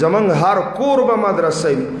وی، زمنگ ہر کور با مدرسه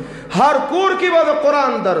وی، ہر کور کی با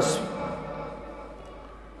قرآن درس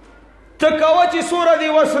تکوه چی سوره دی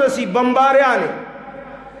وسرسی بمباریانی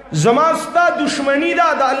زماستا دشمنی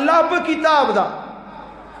دا دا اللہ پا کتاب دا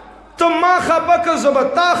تو ما خپک زبا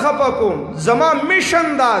تا خپکم زما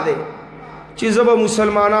مشن دا دے چی زبا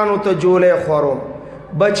مسلمانانو تا جولے خورم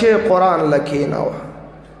بچے قرآن لکیناو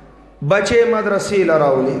بچے مدرسی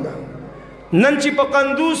لراولی گا نن چی پا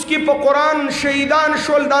قندوز کی پا قرآن شہیدان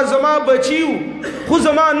شول دا زما بچیو خو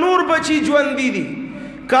زما نور بچی جوندی دی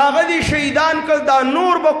کاغذی شہیدان کل دا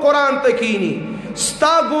نور با قرآن تکینی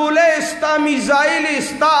ستا گولے ستا میزائل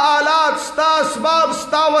ستا آلات ستا اسباب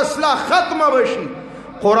ستا وصلہ ختم بشی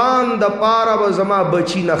قرآن دا پارا با زما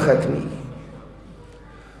بچی نہ ختمی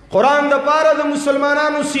قرآن دا پارا دا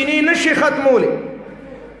مسلمانانو سینی نشی ختمولے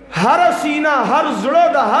ہر سینہ ہر زڑو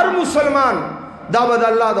دا ہر مسلمان دا بد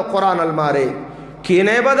اللہ دا قرآن المارے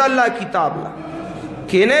کینے بد اللہ کتاب لا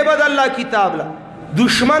کینے بد اللہ کتاب لا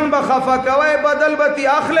دشمن بخفا کوئے بدل بتی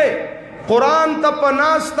اخلے قرآن تا پا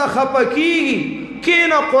ناس تا خفا کیگی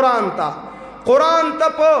کینا قرآن تا قرآن تا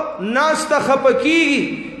پا ناس تا خفا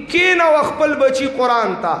کیگی کینا وخپل بچی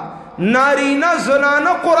قرآن تا نارینا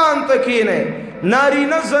زنانا قرآن تا کینے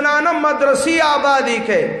نارینا زنانا مدرسی آبادی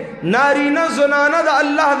کے نارینا زنانا دا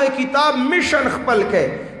اللہ دا کتاب مشن خپل کے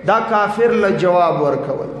دا کافر لجواب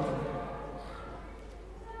ورکول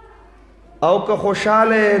او که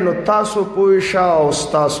خوشاله نو تاسو پویشا او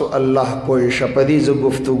ستاسو اللہ پویشا پدیز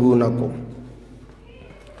گفتگو نکو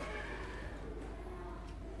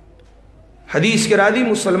حدیث کے رادی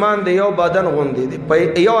مسلمان دے یو بدن غندے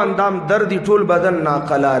دے یو اندام دردی ټول بدن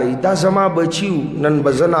ناقلاری دا زما بچیو نن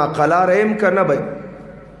بزن ناقلاریم که نبی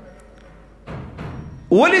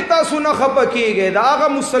ولی تاسو نخپا کیے گئے دا آغا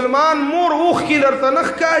مسلمان مور اوخ کی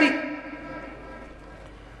لرتنخ کاری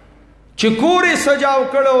چکوری سجاو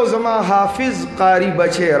کڑو زما حافظ قاری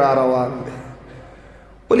بچے را روان دے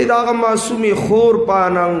ولی دا آغا معصومی خور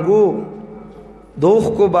پانانگو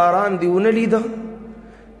دوخ کو باران دیون لیدہ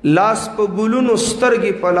لاس پا گلونو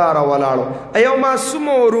سترگی پلارا ولاړو ایو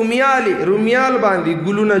معصومو رومیال باندی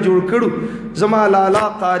گلونا جوڑ کڑو زما لالا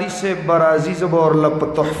قاری سے برازی زبور لپ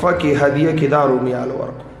تحفہ کی ہدیہ کی دا رومیال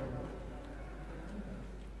ورکو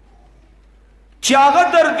چاگا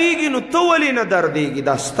دردیگی نو تو ولی نا دردیگی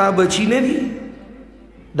دا ستا بچی ندی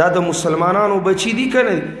دا دا مسلمانانو بچی دی که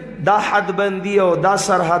ندی دا حد بندی او دا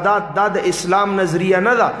سرحدات دا دا اسلام نظریہ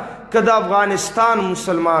ندا که دا افغانستان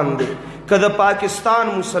مسلمان دے که دا پاکستان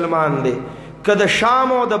مسلمان دے که دا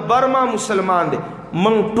شام او دا برما مسلمان دے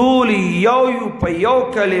من طولی یو پا یو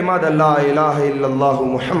کلمہ دا لا الہ الا اللہ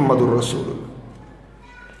محمد الرسول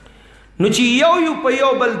نو چی یو پا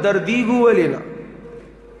یو بل دردیگو ولی نا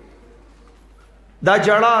دا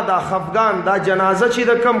جڑا دا خفگان دا جنازہ چی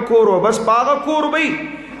دا کم کورو بس پاگا کور بی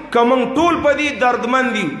کمنگ طول پا دی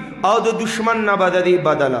دردمندی او دا دشمن نبا دا دی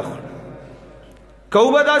بدل اخر کو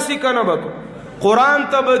بدا سی کا نبکو قرآن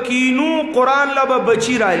تا بکینو قرآن لبا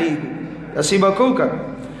بچی را لیگو اسی بکو کا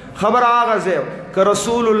خبر آغا زیو کہ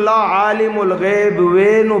رسول اللہ عالم الغیب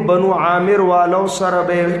وینو بنو عامر والو سر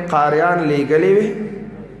بے قاریان لے گلے وے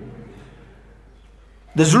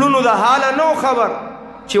دزلونو دا حالا نو خبر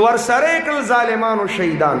چی ور سریکل ظالمانو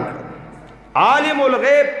شہیدان عالم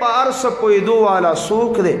الغیب پا عرص پویدو والا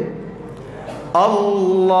سوک دے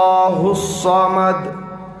اللہ الصمد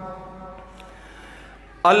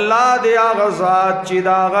اللہ دے آغا ذات چی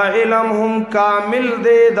دا آغا علم ہم کامل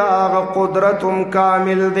دے دا آغا قدرت ہم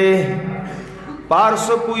کامل دے پارس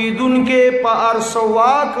پویدن کے پارس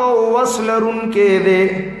واق و وصلرن کے دے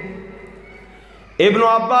ابن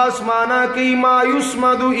عباس مانا کی ما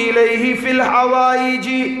یسمد الیہ فی الحوائج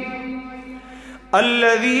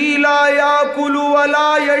الذی لا یاکل ولا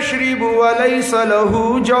یشرب ولیس له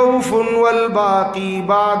جوف والباقی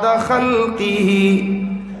بعد خلقه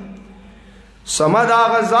سمد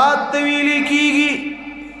آغازات طویلی کی گی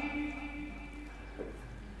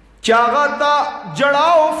چاغتا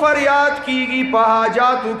جڑاؤ فریاد کی گی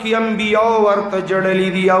پہاجاتو کی انبیاء ورت جڑلی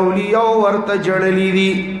دی اولیاء ورت جڑلی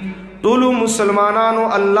دی طولو مسلمانانو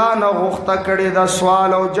اللہ نا غختا کڑے دا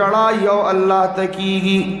سوال او جڑا یو اللہ تکی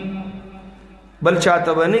گی بل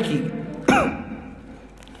چاہتا بنے کی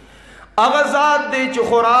اغزاد دے چو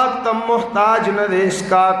خوراک تم محتاج نہ دے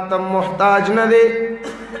اسکات تم محتاج نہ دے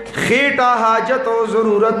خیٹا حاجت و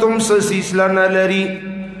ضرورتم سسیسلہ نہ لری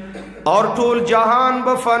اور طول جہان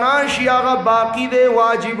بفناشی آغا باقی دے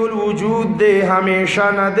واجب الوجود دے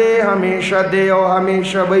ہمیشہ نہ دے ہمیشہ دے اور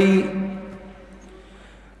ہمیشہ بئی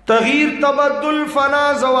تغییر تبدل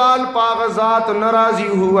فنا زوال پاغذات نرازی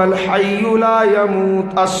ہوا الحی لا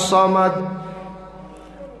یموت الصمد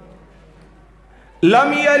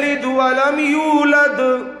لم یلد ولم یولد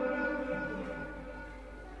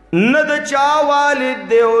نه د چا والد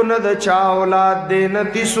دی او نه د چا اولاد دی، نه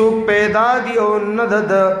تیسوک پیدا دی او نه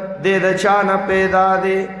د چا نه پیدا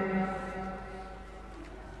دی.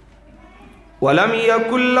 ولم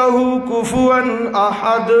یکن له کفوا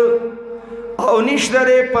احد، او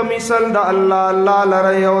نشتره په مثل د الله الله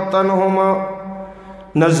لره یو تن هم،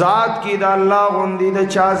 نه ذات کی د الله غوندې د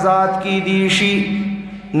چا ذات کی دی شي،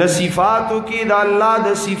 نه صفاتو کی د الله د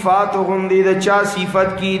صفاتو غوندې د چا صفت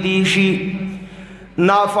کی دی شي،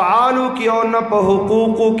 نه افعالو کی او نه په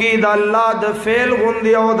حقوقو کی د الله د فعل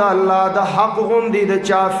غوندې او د الله د حق غوندې د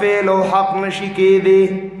چا فعل او حق نشي کېدی.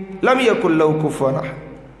 لم یکن له کفوا احد.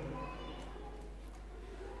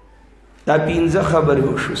 دا پینځه خبرې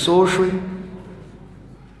وشو. څه وشوې؟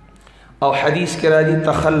 او حدیث کې راځي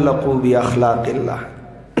تخلقوا باخلاق الله،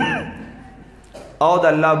 او د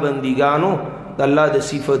الله بندګانو د الله د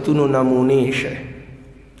صفاتونو نمونې شه.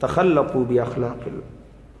 تخلقوا باخلاق الله.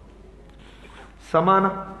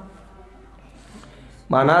 سمانا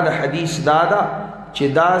معنا د حدیث دادا چې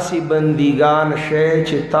داسې بندګان شه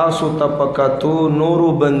چې تاسو ته پکتو نورو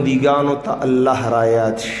بندګانو ته الله را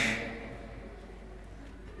یاد شي،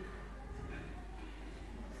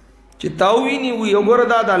 چې تاوینی وی وګوره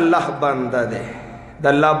دا د الله بنده دی، د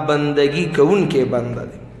الله بندگی کوونکی بنده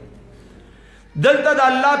دی. دلته د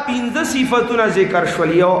الله پنځه صفاتونه ذکر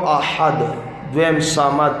شول. یو احد، دویم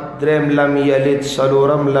صمد، دریم لم یلد،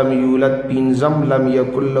 څلورم لم یولد، پنځم لم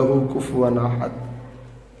یکن له کفوا احد.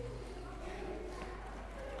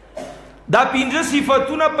 دا پنځه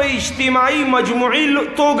صفاتونه په اجتماعي مجموعي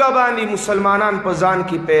توګه باندې مسلمانان په ځان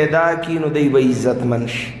کې پیدا کړي نو دوی به عزتمن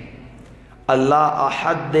شي. الله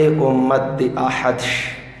احد دے، امت دے احد شي.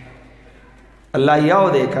 الله یو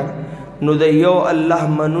دے کنه نو د یو الله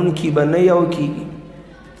منون کی بنه یو کیږي.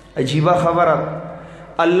 عجیبه خبره،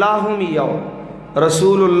 الله هم یو،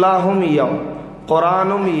 رسول الله هم یو،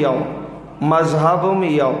 قرآن هم یو، مذهب هم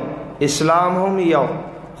یو، اسلام هم یو،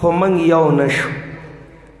 خو من یو نشو.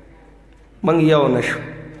 من یو نشو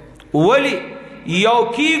ولی یو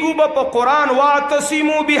کیگو با پا قرآن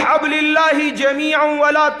واعتصموا بحبل اللہ جمیعا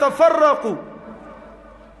ولا تفرقوا.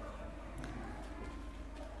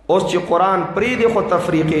 اوس چې قرآن پریدی خو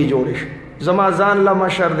تفریقی جوړش. زما ځان له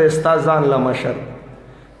مشر دی، ستا ځان له مشر،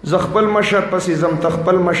 زه خپل مشر پسې ځم، ته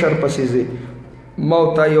خپل مشر پسې ځې،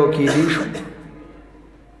 موتا یو کیدی شو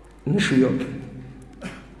نشو یو کی.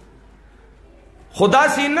 خدا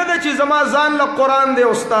سی نه ده چې زما ځان له قرآن دی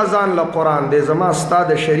او ستا ځان له قرآن دی، زما ستا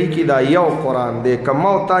د شریکی دا یو قرآن دی. که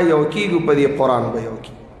موتا یو کیږو په دې قرآن به یو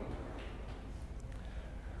کی.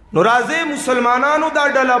 نو راځئ مسلمانانو دا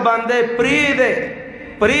ډله باندې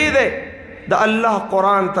پریده د الله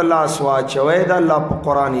قرآن ته لاس واچوئ. د الله په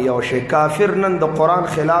قرآن یو شي. کافر نن د قرآن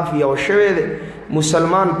خلاف یو شوی دی،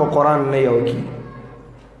 مسلمان په قرآن نه یو کی.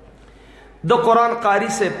 د قرآن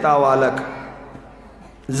قاری صاحب ته حواله کړه،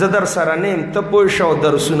 زه در سره نیم، ته پوه شه او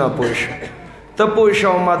درسونه پوه شه، ته پوه شه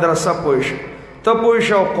او مدرسه پوه شه، ته پوه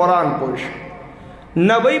شه او قرآن پوه شه.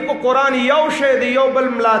 نبی په قرآن یو شی دی، یو بل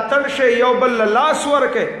ملاتړ شي، یو بل لاس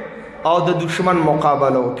ورکړي او د دشمن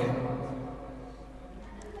مقابله وکړي.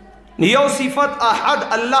 یو صفت احد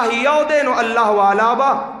الله یو دی نو الله والا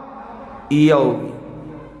با یو،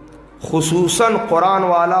 خصوصا قرآن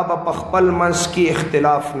والا با په خپل منځ کې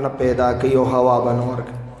اختلاف نه پیدا کوي او هوا به نه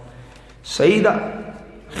ورکوي. صحیح ده،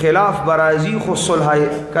 خلاف برازی خو صلح.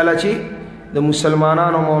 کله چې د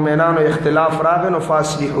مسلمانانو مؤمنانو اختلاف راغی نو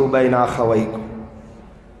فاصلحوا بین اخویکم،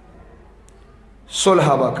 صلح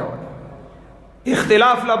وکړه،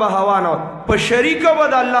 اختلاف لبه هوا نه. په شریکه به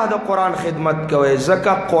د الله د قرآن خدمت کوئ،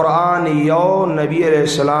 ځکه قرآن یو، نبی علیہ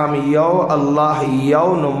السلام یو، الله یو،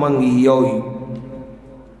 نو منګ یو یو،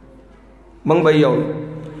 منګ به یو.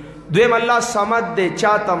 دویم الله صمد دی،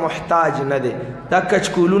 چاته محتاج نه دی. دا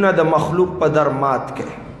کچکولونه د مخلوق په در مات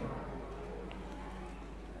کوي،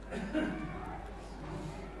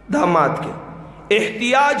 دا مات کوي.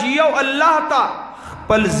 احتیاج یو الله ته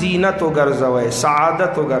خپل زینت وګرځوئ،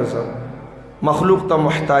 سعادت وګرځوئ، مخلوق ته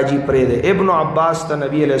محتاجی پرې ده. ابن عباس ته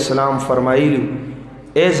نبی علیہ السلام فرمایلی،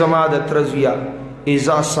 اے زما د ترزویا،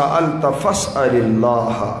 اذا سألت فاسأل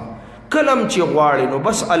الله. کلم چې غواړي نو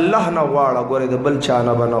بس الله نه غواړه، ګوره د بل چا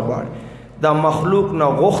نه به نه غواړي. دا مخلوق نه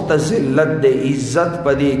غوښته ذلت د عزت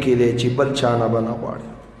په دې کې دی چې بل چا نه به نه غواړي.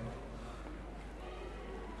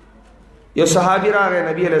 یو صحابي راغی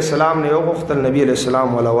نبی علیہ السلام نه یو غوښتل، نبی علیہ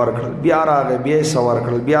السلام ولا ورکړل، بیا راغی بیا یې څه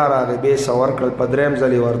ورکړل، بیا راغی بیا یې څه ورکړل، په دریم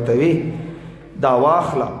ځل یې ورته وی دا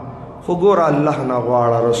واخله، خو ګوره الله نه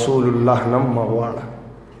غواړه، رسول الله نه مه غواړه.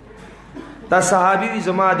 دا صحابي وی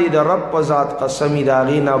زما دی د رب په ذات قسمی، د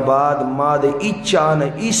هغې نه بعد ما د هیچا نه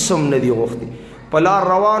هیڅ هم نه دي غوښتي. په لار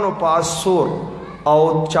روانو په اسور او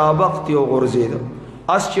چابق تې وغورځېده،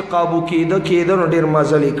 اس چې قابو کېده نو ډېر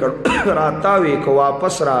مزل یې کړ راتاوې که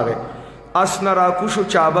واپس راغی اس نه راکوشو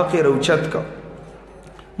چابق یې روچت که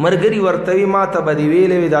مرګري ورته وي ما ته به دې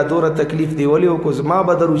ویلې وې دا دوره تکلیف دې ولې وکړو زما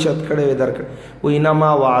به در اوچت کړی وې درکړ وایي نه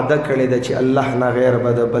ما وعده کړې ده چې الله نه غیر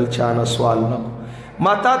به د بل چا نه سوال نه کړو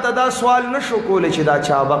ما تا ته دا سوال نه شو کولی چې دا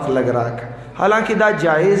چابق لږ راکړه حالانکه دا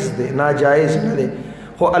جایز دی ناجایز نه دی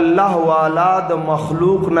خو الله والا د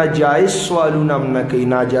مخلوق نه جایز سوالونه هم نه کوي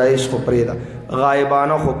ناجایز خو پرېږده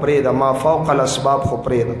غایبانه خو پرېږده ما فوق الاسباب خو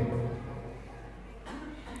پرېږده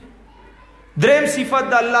دریم صفت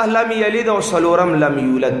د الله لم یلد او څلورم لم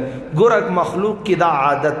یولد ګورک مخلوق کې دا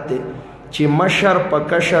عادت دی چې مشر په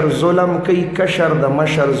کشر ظلم کوي کشر د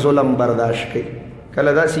مشر ظلم برداشت کوي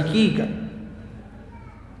کله داسې کیږي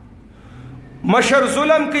مشر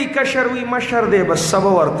ظلم کوي کشر وی مشر دی بس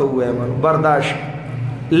سبا ورته ووایم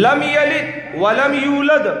برداشت لم یلد ولم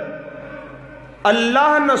یولد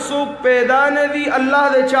الله نه څوک پیدا نه دی الله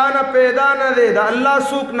د چا نه پیدا نه دی د الله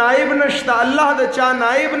څوک نائب نشته الله د چا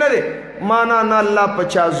نائب نه دی مانا نه الله په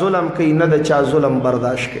چا ظلم کوي نه د چا ظلم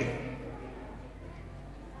برداشت کوي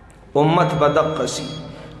امت به دقسي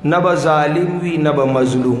نه به ظالم وي نه به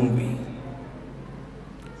مظلوم وي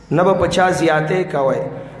نه به په چا زیاتې کوئ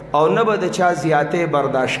او نه به د چا زیاتې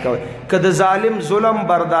برداشت کوئ که د ظالم ظلم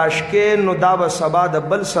برداشت کې نو دا به سبا د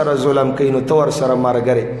بل سره ظلم کوي نو ته ورسره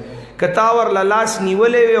ملګری که تا ورله لاس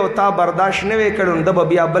نیولی وی او تا برداشت نه وی کړی نو ده به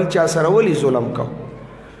بیا بل چا سره ولې ظلم کو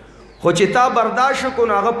خو چې تا برداشت کو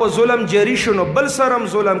نو هغه په ظلم جری شو نو بل سره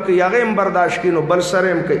هم ظلم کوي هغه هم برداشت کوي نو بل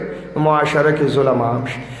سره هم کوي معاشره کې ظلم عام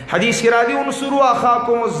شي حدیث کې راځي انصروا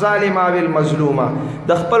اخاکم الظالم او المظلوم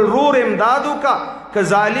د خپل رور امداد وکړه که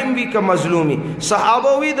ظالم وي که مظلومي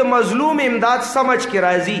صحابه وي د مظلوم امداد سمجھ کې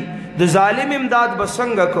راځي د ظالم امداد به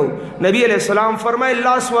څنګه کو نبی علیہ السلام فرمایي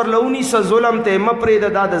لاس ورلونی سه ظلم ته م پرېږده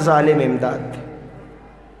دا د ظالم امداد دی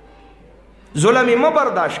ظلم یې مه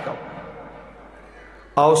برداشت کو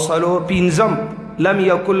او څلور پنځم لم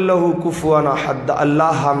یکن له کفوا احد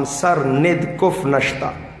الله همسر ند کف نشتا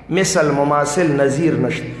مثل مماثل نظیر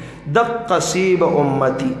نشتا دق صیب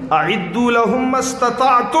امتی اعدوا لهم ما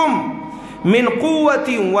استطعتم من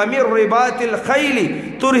قوة ومن رباط الخيل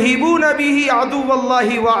ترهبون به عدو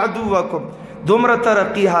الله وعدوكم دمر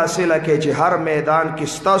ترقی حاصل ہے کہ ہر میدان کی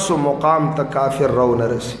ستاسو مقام تا کافر رو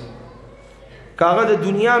نرسی کاغذ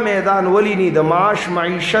دنیا میدان ولی نی دا معاش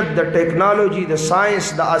معیشت دا ٹیکنالوجی دا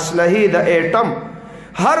سائنس دا اسلحی دا ایٹم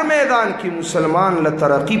ہر میدان کی مسلمان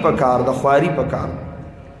لترقی پکار دا خواری پکار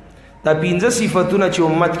دا پینزہ صفتونا چی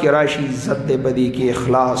امت کی راشی عزت دے بدی کی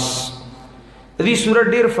اخلاص دی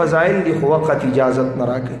صورت دیر فضائل دی خو وقت اجازت نہ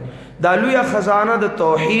راکے دا لویا خزانہ دا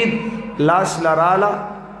توحید لاس لرالا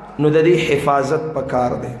نو دا دی حفاظت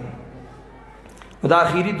پکار دے دا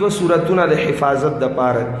آخری دو صورتونا دا حفاظت دا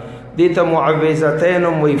پارد دیتا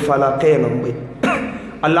معوذتینم وی فلقینم وی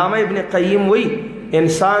علامہ ابن قیم وی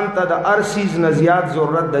انسان تا دا ارسیز نزیاد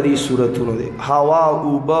ضرورت دا دی صورتونو دے ہوا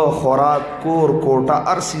اوبا خوراک کور کوٹا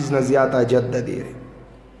ارسیز نزیاد جد دا دے رہے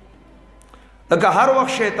لکہ ہر وقت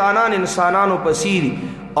شیطانان انسانانو پسیری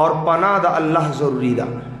اور پناہ دا اللہ ضروری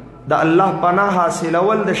دا اللہ پناہ حاصل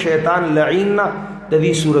اول دا شیطان لعیننا دا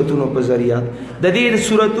دی صورتونو پا ذریعات دا دی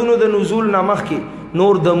صورتونو دا نزول نمخ کی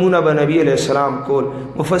نور دمونا با نبی علیہ السلام کول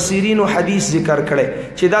مفسرین و حدیث ذکر کرے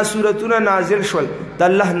چی دا صورتونو نازل شول دا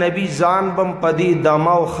اللہ نبی زان بم پدی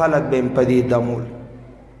دما و خلق بم پدی دمول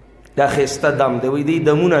دا خیستا دم دے وی دی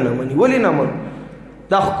دمونا نمانی ولی نمون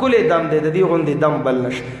دا خکل دم دے دی غندی دم بل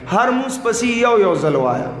نش ہر موس پسی یو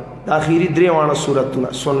زلوایا دا آخیری دریوانا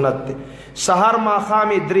صورتونا سنت تے سہر ما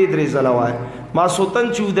خامی دری زلوایا ما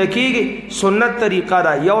سوتن چودکی گی سنت طریقہ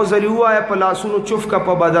دا یو زلی ہوا ہے پلاسونو چف کا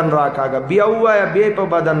پا بدن راکا گا بیا ہوا ہے بیا پا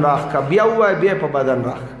بدن راک کا بیا ہوا ہے بیا پا بدن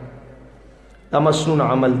راک دا مسنون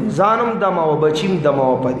عمل دی زانم دما و بچیم دما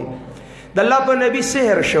و پا دی دا اللہ پا نبی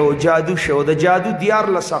سحر شو جادو شو دا جادو دیار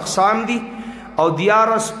لس اقسام دی او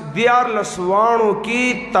دیار لسوانو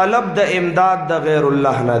کی طلب دا امداد دا غیر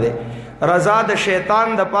اللہ نہ دے رضا دا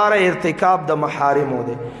شیطان دا پارا ارتکاب دا محارمو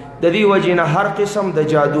دے دا دی وجینا ہر قسم دا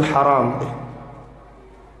جادو حرام دے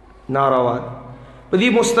نارواد دی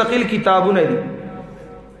مستقل کتابو ندی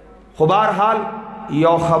خبار حال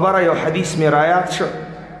یو خبر یو حدیث میں رایات شو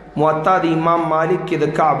معطا دا امام مالک کی دا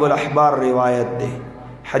کعب الاحبار روایت دے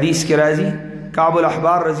حدیث کی رازی کعب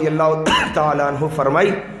الاحبار رضی اللہ تعالیٰ عنہ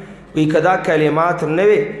فرمائی وی کدا کلمات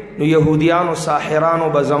نوے نو یہودیانو ساحرانو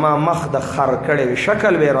بزما مخ د خر کڑے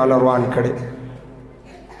شکل بے را لروان کڑے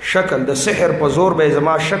شکل د سحر پا زور بے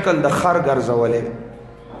زما شکل د خر گرزولے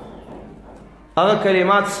اغا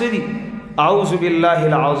کلمات سدی اعوذ باللہ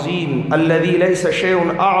العظیم الذي ليس شيء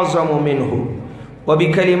اعظم منه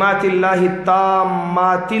وبكلمات الله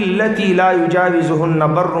التامات التي لا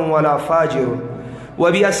يجاوزهن بر ولا فاجر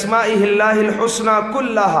وبأسمائه الله الحسنى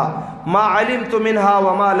كلها ما علمت منها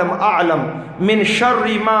وما لم أعلم من شر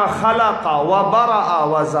ما خلق وبرأ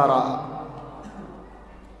وزرع.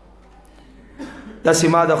 دا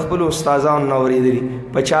سما د خپل استادان نو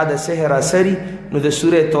ورېدلی په چا د سحر اثري نو د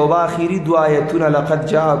سوره توبه اخیری دعا آیتونه لقد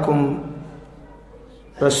جاءکم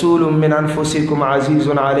رسول من انفسکم عزیز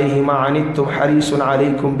علیه ما عنتم حریص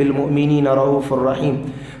علیکم بالمؤمنین رؤوف رحیم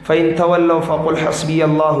فإن تولوا فقل حسبی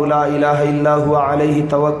الله لا اله الا هو علیه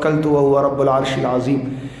توکلت وهو رب العرش العظیم.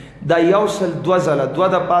 دا یوصل دوزله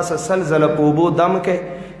دو د پاسه سلزله په اوبو دم کې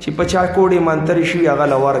چې پچا کوډي منتر شي هغه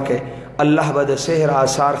لور کې الله به د سحر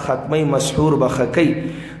آثار ختمي مسحور به خکی.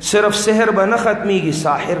 صرف سحر به نه ختمیږي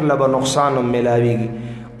ساحر له به نقصان ملاويږي.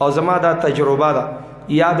 او زما دا تجربه ده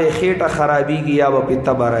یا به خېټه خرابيږي یا به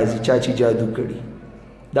پته برازي چا چې جادو کړي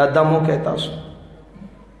دا دمو کې تاسو.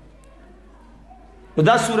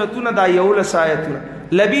 دا سورتونه دا یولس آیتونه.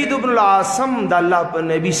 لبید ابن العاصم دا الله په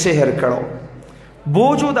نبی سحر کړو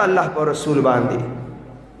بوجو دا الله پر رسول باندې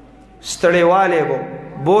ستړیواله وو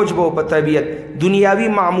بوج بو په طبیعت دنیاوی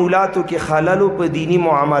معمولاتو کې خلل او په دینی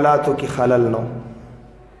معاملاتو کې خلل نو.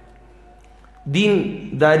 دین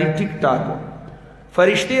داری ټیک ټاک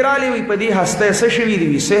فرشتي را لوي په دې هسته څه شوی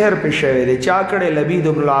دی سحر په شوی دی چا کړه لبید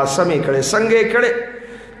ابن العاصم کړه څنګه کړه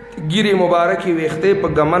ګيري مبارکي ويخته په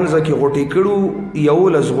غمنځ کې غوټي کړو یو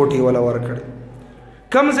لز غوټي ولا ور کړه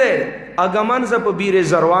کمزه اغمنځ په بیر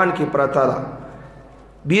زروان کې پرتا ده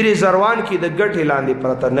بیر زروان کې د ګټ لاندې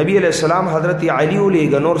پرتا نبی علیہ السلام حضرت علی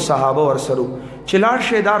ولې غنور صحابه ورسرو چلاړ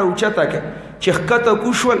شیدار اوچته کې چخکته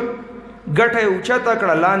کوشول ګټه اوچته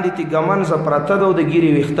کړه لاندې تی غمنځ پرتا ده د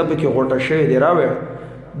ګيري ويخته په کې غوټه شوی دی راوړ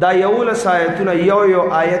دا یو لس آیتونه یو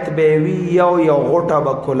آیت به وی یو غوټه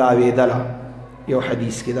به کولاوي دلا یو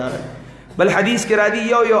حدیث کې دا بل حدیث کې را دي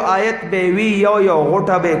یو آیت به وی یو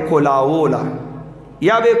غوټه به کولاولا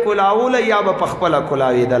یا به کولاولا یا به پخپله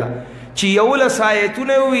کولاوي دلا چې یو لس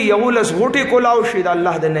آیتونه وی یو لس غوټه کولاو شي د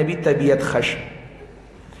الله د نبی طبیعت خش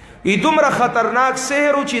ای دومره خطرناک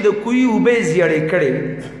سحر چې د کوی وبې زیړې کړي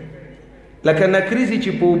لکه نکریزي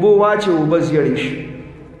چې په وبو واچي وبې زیړې شي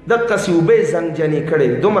د قصي وبې زنجنې کړي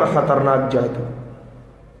دومره خطرناک جادو.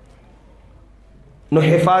 نو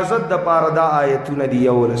حفاظت د پاره دا آیتونه دی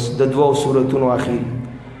یولس د دوو سورتونو اخیر.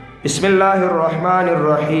 بسم الله الرحمن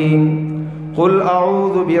الرحیم قل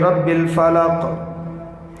اعوذ برب الفلق.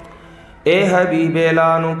 اے حبیب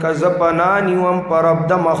اعلانو کا زپنانی وم پر رب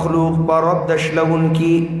د مخلوق پر رب د شلون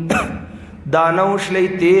کی دانوش لی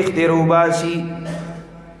تیخ تیرو باسی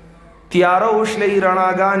تیاروش لی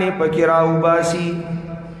رناگانے پکراو باسی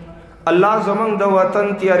اللہ زمان د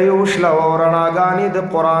وطن تیاریوش لو رناگانے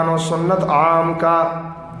د قرآن و سنت عام کا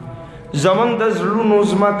زمان د زلون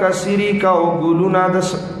ازما کا سری کا و گلونا د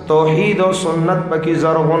توحید و سنت پکی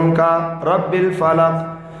زرغن کا رب الفلق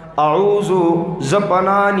اعوذ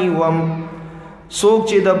زپنانی وم سوک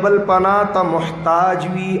چې د بل پنا ته محتاج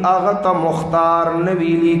وی هغه ته مختار نه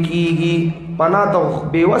ویل کیږي. پنا ته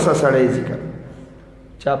بیوسه سړی ذکر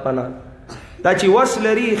چا پنا دا چې وس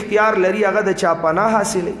لري اختیار لري هغه د چا پنا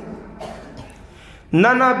حاصلې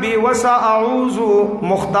نه بیوسه اعوذ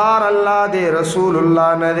مختار الله دې رسول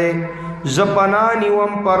الله نه دې زپنانی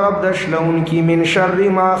وم پر رب د شلون کی من شر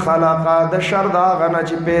ما خلق د شر دا غنه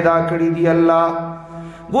چې پیدا کړی دی الله.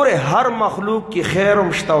 ګوره هر مخلوق کی خیر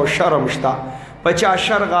مشتا او شر مشتا پچا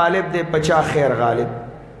شر غالب دے پچا خیر غالب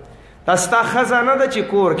تستا خزانه ده چې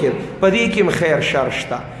کور کې پدې کې خیر شر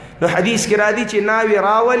شتا. نو حدیث کې را دي چې ناوی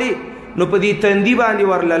راولي نو پدې تندی باندې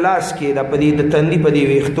ورل لاس کې دا پدې د تندی پدې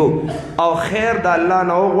ویختو او خیر د الله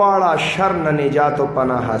نه غواړه شر نه نجات او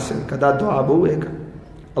پناه حاصل کدا دعا به وکړه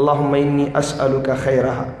اللهم انی اسالک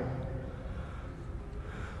خیرها.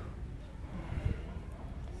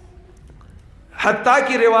 حتی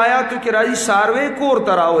کی روایاتو کی راځي ساروی کور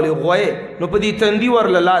تراولي غوي نو پدې تندی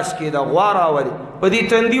ورل لاس کې دا غوا راولي پدې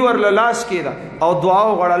تندی ورل لاس کې دا او دعا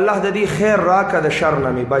وغړ الله د دې خیر راکړه د شر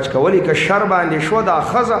نه می بچ کولی ک شر باندې شو دا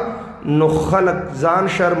خزه نو خلق ځان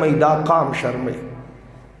شرمې دا قام شرمې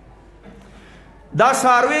دا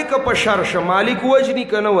ساروی ک په شر شمالک وجنی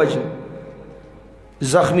کنه وجن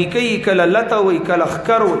زخمی کوي کله لته وي کله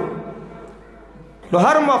خکر وي. نو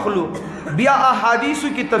هر مخلوق بیا احادیثو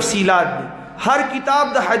کی تفصیلات دی ہر کتاب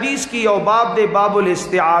دا حدیث کی یو باب دے باب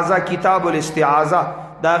الاستعاذہ کتاب الاستعاذہ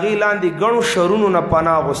دا غیلان دی گنو شرونو نا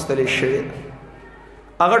پناہ غستل شوید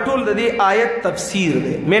اگر طول دا دی آیت تفسیر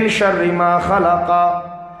دے من شر ما خلقا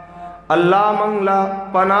اللہ منگلا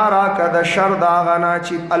پناہ راکا دا شر دا غنا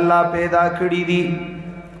چی اللہ پیدا کری دی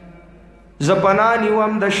زپنانی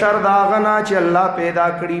وم دا شر دا غنا چی اللہ پیدا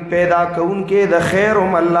کری پیدا کون کے دا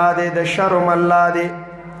خیرم اللہ دے دا شرم اللہ دے.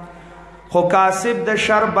 خو کاسب د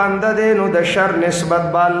شر بنده دی نو د شر نسبت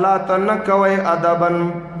با الله ته نه کوئ ادبا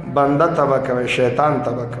بنده ته به کوئ شیطان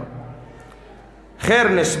ته به کوئ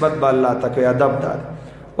خیر نسبت با الله ته کوئ ادب دا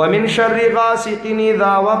ومن شر غاسق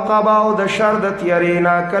اذا وقب او د شر د تیارې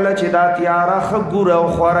نه کله چې دا تیاره ښه ګوره او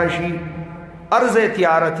خوره شي ارزه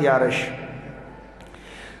تیاره شي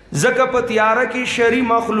ځکه په تیاره کې شري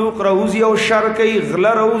مخلوق روزي او شر کوي غله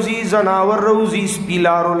روزي زناور روزي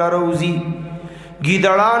سپیلارو لروزي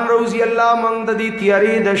ګیدړان روزي الله موږ د دې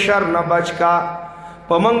تیارې د شر نه بچ کا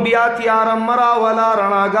په موږ بیا تیاره مرا ولا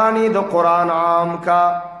رڼاګانې د قرآن عام کا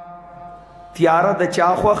تیاره د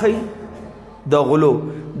چا خوښي د غلو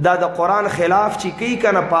دا د قرآن خلاف چې کوي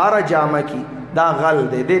کنه پاره جامه کی دا غل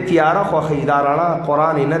دی د تیاره خوښي دا رڼا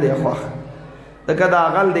قرآن نه دی خوښ دکه دا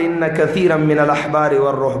غل دی ان کثیرا من الاحبار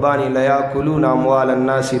والرهبان لیاکلون اموال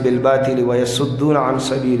الناس بالباطل ويصدون عن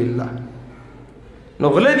سبیل الله نو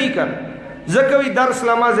غل دی کنه زکوی درس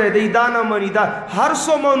لمازه دی دا نه منی دا هر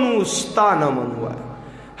څه منو ستا نه منو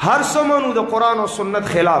هر څه منو د قرآن او سنت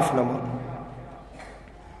خلاف نه منو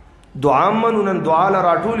دعا منو نن دعا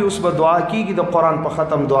لراټولی اوس به دعا کیږي د قرآن په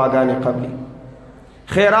ختم دعاګانې قبلي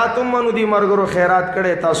خیرات منو دی مرګرو خیرات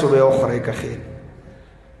کړي تاسو به اخره که خیر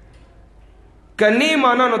کنی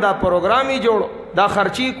مانانو دا پروګرامي جوړو دا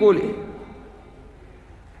خرچي کولی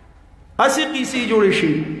اسی قیسی جوړی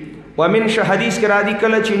شي ومن حدیث کې را دي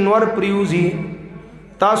کله چې نور پریوزی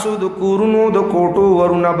تاسو د کورونو د کوټو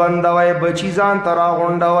ورونه بندوي بچی ځان ترا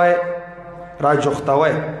غونډوي را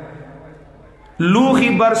جوختوي لوخی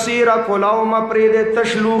برسیرا کولاو ما پریده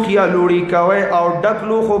تش لوخ یا لوڑی کوئے او ڈک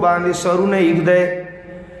لوخو باندے سرونه اگدے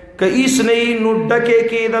که ایس نئی نو ڈکے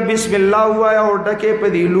کے دا بسم اللہ ہوا او ڈکے پا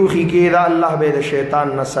دی لوخی کے دا اللہ بے دا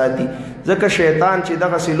شیطان نساتی ذکر شیطان چی دا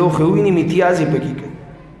غسی لوخی ہوئی نی میتیازی پکی کئی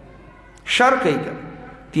شر کئی کئی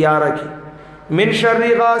تیارہ کی من شر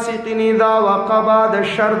غاسق اذا وقب دا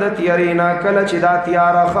شر دا تیارینا کل چی دا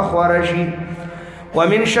تیارہ خخورشی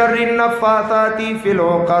ومن شر النفاثات فی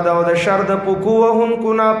العقد او د شر د پکوهن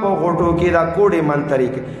کنا په غټو کې دا کوډه منتری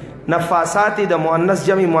کې نفاثات د مؤنث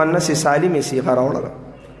جمع مؤنث سالم صيغه راوړل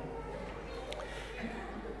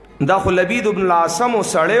دا خو لبید ابن العاصم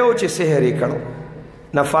سړیو چې سحر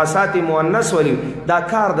کړو نفاثات مؤنث ولی دا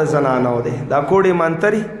کار د زنانو دی دا کوډه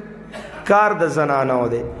منتری کار د زنانو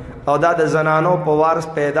دی او دا د زنانو په وارث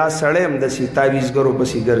پیدا سړیم د سی تعویذګرو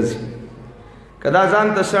پسې ګرځي کدا ځان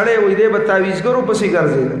ته سړی وې دی به تعویذګرو پسې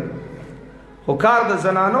ګرځي خو کار د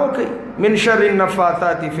زنانو کوي من شر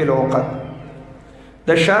النفاثات فی العقد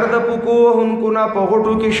د شر د پکوهونکو نه په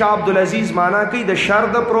غټو کې شاه عبدالعزیز معنا کوي د شر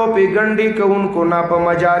د پروپیګنډي کوونکو نه په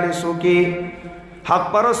مجالسو کې حق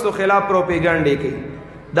پرستو خلاف پروپیګنډي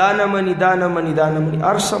کوي دا نه مني دا نه مني دا نه مني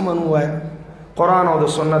ارسه منو وای قرآن او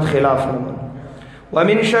د سنت خلاف نه منو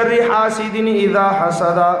ومن شر حاسد اذا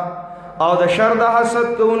حسد او د شر د حسد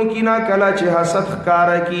کوونکی نه کله چې حسد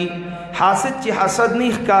ښکارا کی حاسد چې حسد نه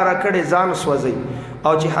ښکارا کړي ځان سوځي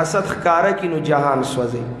او چې حسد ښکارا کی نو جهان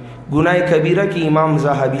سوځي ګناه کبیره کی امام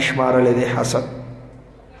زاهبی شمارل دي حسد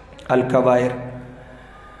الکبائر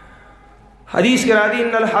حدیث کې راځي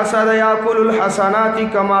ان الحسد یاکل الحسنات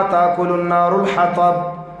کما تاکل النار الحطب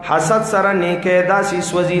حسد سره نیکه داسي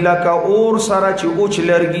سوځي لکه اور سره چې اوچ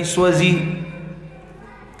لرګي سوځي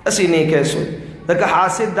اسی نیکه سوځي دغه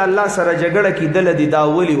حاسد د الله سره جګړه کی دل دی دا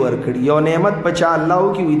ولی ور کړی یو نعمت بچا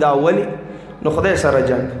الله کی وی دا ولی نو خدای سره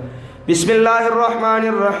جنگ بسم الله الرحمن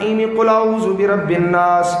الرحیم قل اعوذ برب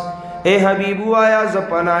الناس اے حبیب آیا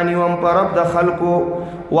زپنانی وم پر رب د خلقو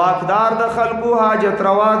واقدار د خلقو حاجت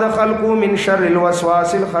روا د خلقو من شر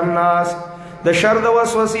الوسواس الخناس د شر د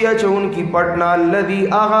وسوسه چون کی پټنا الذي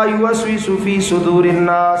اغا يوسوس فی صدور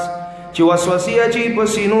الناس چې وسوسه چی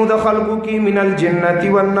په سینو د خلقو کې من الجنت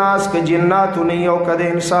والناس ک جنات نه او کده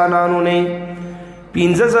انسانانو نه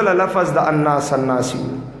پینځه ځل لفظ د الناس الناس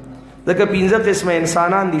دغه پینځه قسمه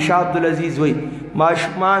انسانان دي شاه عبدالعزیز وای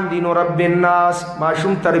ماشومان دي نو رب الناس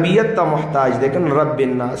ماشوم تربیت ته محتاج دي کنه رب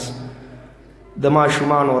الناس د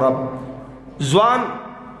ماشومان او رب ځوان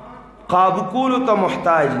قابو کولو ته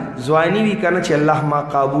محتاج ځواني وی کنه چې الله ما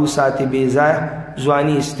قابو ساتي بے ځای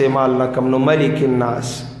ځواني استعمال نکم نو ملک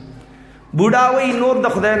الناس بوډاوي نور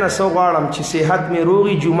د خدای نه سو غواړم چې صحت می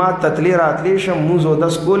روغي جمعه تتلی راتلی شم موزو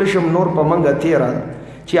 10 کول شم نور په منګه تیرا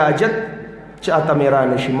چې حاجت چاته میرا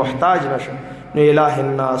نشي محتاج نشم نو الہ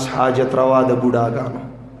الناس حاجت روا د بوډاګانو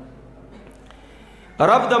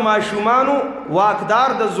رب د ماشومانو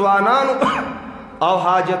واقدار د ځوانانو او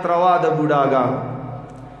حاجت روا د بوډاګانو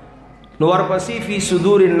نو ورپسې فی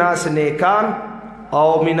صدور الناس نیکان او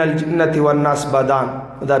من الجنت والناس بدان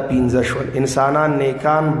دا پینځه شول انسانان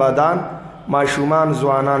نیکان بدان ماشومان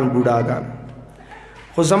ځوانان بوډاګان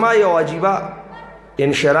خو زما یو عجیبه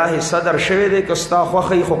انشراح صدر شوه دے کستا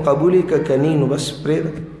خوخی خو قبولی که کنینو بس پرید.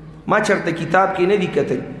 ما چرته کتاب کې نه دی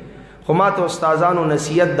کتل، خو ما ته استادانو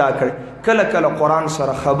نصیحت دا کړ کله کله قرآن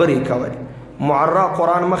سره خبرې کوئ، معرا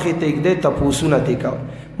قرآن مخې ته ایږدئ تپوسونه ترې کوئ.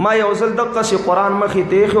 ما یو ځل دقسې قرآن مخې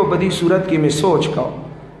ته ایښی او په دې صورت کې مې سوچ کوه،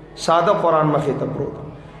 ساده قرآن مخې ته پروت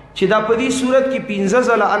چې دا په دې صورت کې 15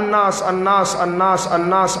 ځله الناس الناس الناس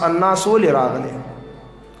الناس الناس ولې راغلی؟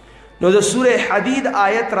 نو د سوره حدید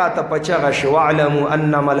آیت راته پچغه شو واعلموا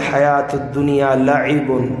انما الحیات الدنیا لعب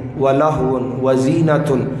ولهو وزینة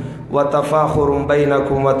وتفاخر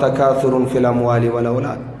بینکم وتکاثر فی الاموال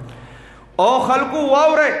والاولاد. او خلقو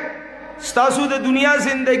واوره ستاسو د دنیا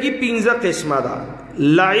زندگی 15 قسمه ده.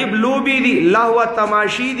 لعب لوبی دی، لهو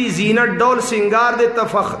تماشی دی، زینت ډول سنگار دی،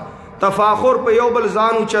 تفاخر په یو بل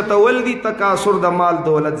ځان اوچتول دی، تکاثر د مال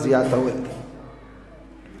دولت زیاتول دی.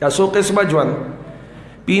 یا سو قسمه ژوند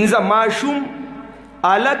 15 ماشوم،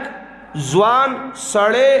 الک، ځوان،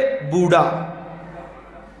 سړی، بوډا.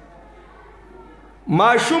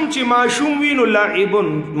 ماشوم چې ماشوم وي نو لاعبون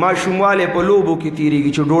ماشومواله په لوبو کې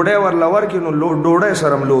تیریږي، چې ډوډۍ ورله ورکړي نو ډوډۍ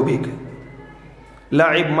سره هم لوبې کوي.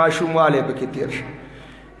 لاعب ماشومواله پکې تیر شي.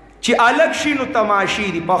 چې الک شي نو تماشې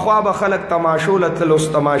دي، پخوا به خلک تماشو له تلل، اوس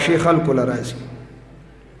تماشې خلکو له راځي.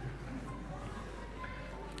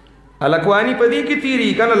 الکواني په دې کې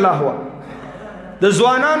تیریږي که نه لهوه. د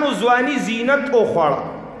ځوانانو ځواني زینت او خوړه،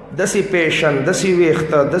 داسې پیشن، داسې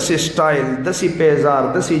ویښته، داسې سټایل، داسې پیزار،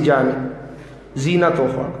 داسې جامې، زینت او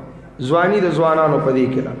خوړه. ځواني د ځوانانو په دې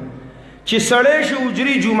کې ده. چې سړی شي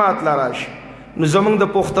اجري جومات له راشي نو زمونږ د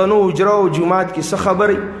پښتنو اجره او جومات کې څه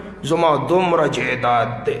خبرې؟ زما دومره جیداد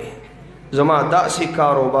دی، زما داسې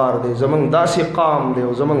کاروبار دی، زمونږ داسې قام دی،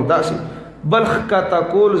 او زمونږ داسې بلخ کته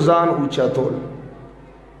کول، ځان اوچتول،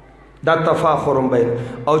 دا تفاخرم بین.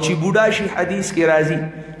 او چې بوډا شي حدیث کې راځي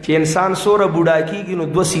چې انسان سوره بوډا کیږي نو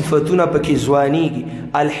 2 صفتونه پکې ځوانیږي،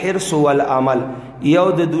 الحرص والعمل، یو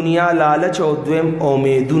د دنیا لالچ او دویم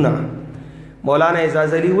امیدونه. مولانا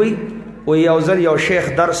اعزاز علی وی یو ځل یو شیخ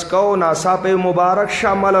درس کو، ناڅاپه مبارک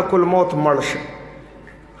شه ملک الموت مړ شه.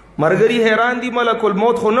 مرګري حیران دي، ملک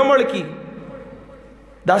الموت خو نه مړ کی،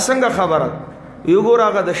 دا څنګه خبره؟ یو ګور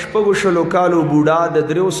هغه د 600 کالو بوډا د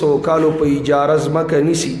 300 کالو په اجاره ځمکه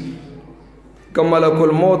نیسي، که ملک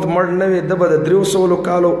الموت مړ نه وي د به د 300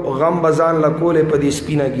 کالو غم به ځان له کولې په دې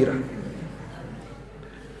سپینه ګیره.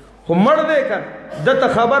 خو مړ دی که دته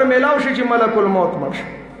خبر میلاو شي چې ملک الموت مړ شي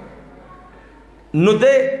نو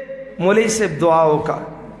دی مولوي صاحب دعا وکړه،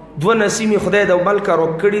 2 نسیمې خدای د ملک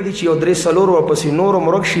روک کړي دي چې یو 3-4 ورپسې نور هم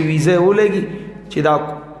روک شي، ویزه ولګي چې دا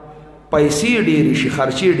پیسې ډېرې شي،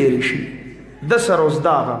 خرچې ډېرې شي. د سره اوس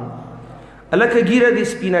دا غم هلکه ګیره دې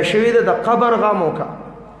سپینه شوې ده، د قبر غم وکړه،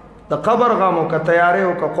 د قبر غم وکړه، تیاری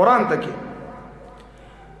وکړه قرآن ته کې.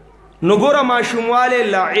 نو ګوره ماشوموالی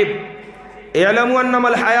لعب، اعلموا انما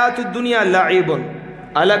الحیات الدنیا لعب،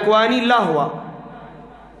 الکوانی لهوه،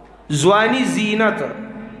 ځواني زینت،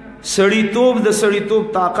 سړیتوب د سړیتوب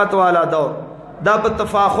طاقت والا دور، دا په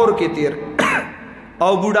تفاخر کې تیر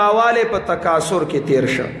او بوډاواله په تکاثر کې تیر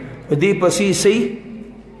شه. دې پسې صحیح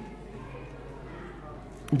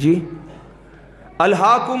جی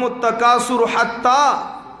الهاکم التکاثر حتی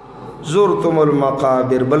زرتم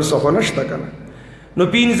المقابر، بل څه خو نشته کنه. نو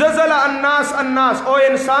 15 ځله الناس الناس. او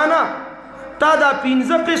انسانا تا دا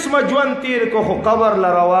 15 قسمه ژوند تیر کو، خو قبر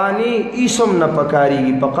لروانی ایسم نه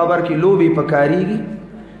پکاریږي. په قبر کې لوبي پکاریږي،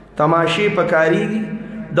 تماشې پکاریږي،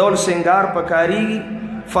 ډول سنگار پکاریږي،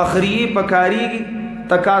 فخریه پکاریږي،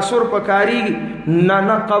 تکاثر پکاریږي.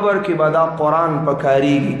 نه قبر کې به دا قرآن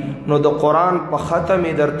پکاریږي. نو د قرآن په ختم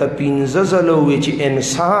درته 15 ځله ووي چې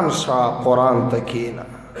انسان سا قرآن ته کښېنه،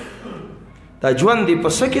 دا ژوند دې په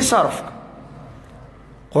څه کې صرف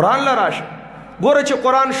قرآن له راشه. ګوره چې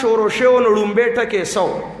قرآن شروع شوی نو لومبې ټکی سو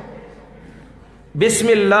بسم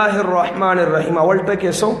الله الرحمن الرحیم، اول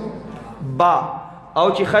ټکی سو با، او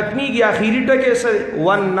چې ختمیږي آخري ټکی سو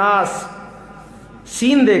والناس،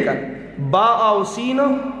 سین دے کر با او سین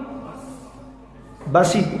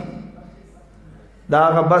بسی کو دا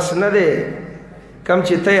آغا بس نه دے کم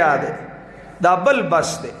چې ته یاده، دا بل بس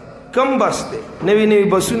دے. کم بس دے؟ نوی نوی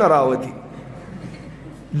بسونه راوتی.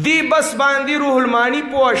 دی بس باندې روح المانی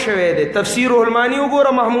پوه شوی دی. تفسیر روح المانی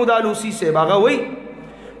وګوره، محمود آلوسی سے باغا وی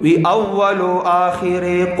اول آخر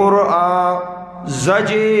قرآن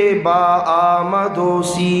زج با آمد و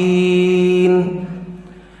سین،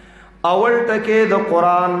 اول ٹکے دا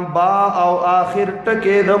قرآن با او آخر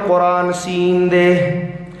ٹکے دا قرآن سین دے.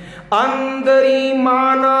 اندری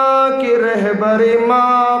معنی کے رہبر ما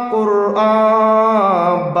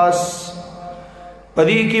قرآن بس،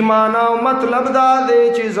 پدی کی معنی و مطلب دا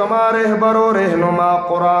دے چی زما رہبر و رہنما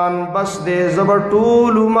قرآن بس دے زبر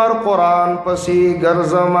طول عمر قرآن پسی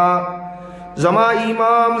گرزما زما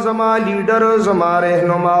امام زما لیڈر زما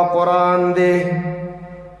رہنما قرآن دے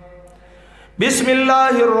بسم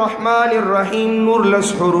اللہ الرحمن الرحیم نور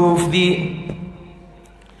لس حروف دی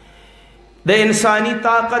دا انسانی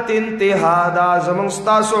طاقت انتہا دا زمان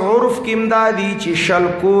ستاسو عرف کم دا دی چی شل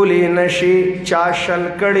کولے نشے چا شل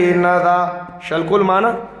کڑے ندا شل کول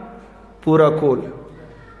مانا پورا کول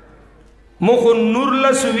مخن نور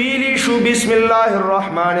لس ویلی شو بسم اللہ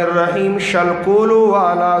الرحمن الرحیم شل کولو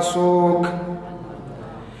والا سوک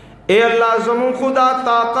اے اللہ زمان خدا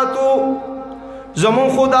طاقتو زمان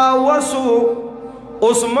خدا وسو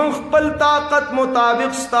اس من خپل طاقت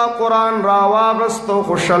مطابق ستا قرآن راواغستو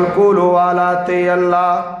خوشل کولو والا تے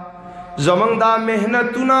اللہ زمان دا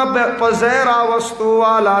محنتونا پزیر آوستو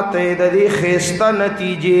والا تے دا دی خیستا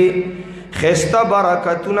نتیجے خیستا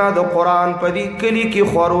برکتونا دا قرآن پا دی کلی کی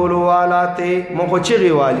خورولو والا تے من خو چغی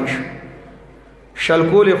والی شو شل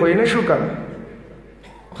کولی خوی نشو کن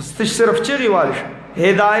خستش صرف چغی والی شو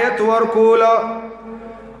ہدایت ورکولا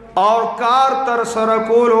اور کار تر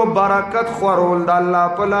سرکول و برکت خورول دا اللہ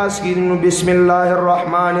پلاس کی بسم اللہ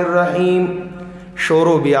الرحمن الرحیم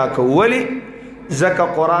شورو بیا کو ولی زکا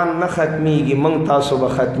قرآن نہ ختمی گی منگ تاسو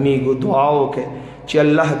بختمی گو دعاو کے چی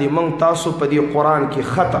اللہ دی منگ تاسو پا دی قرآن کی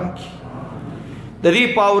ختم کی دا دی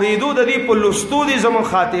پاوریدو دا دی پلستو دی زمان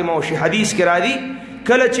خاتمہ وشی حدیث کرا دی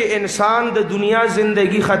کل چی انسان دا دنیا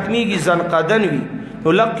زندگی ختمی گی زنقدن وی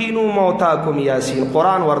لقینو موتاکم یاسین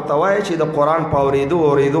قرآن ورطوائی چی دا قرآن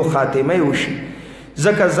پاوریدو خاتمه وشی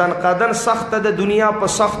زکا زنقدن سخت دا دنیا پا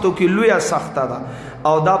سختو کی لویا سخت دا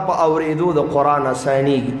او دا پا اوریدو دا قرآن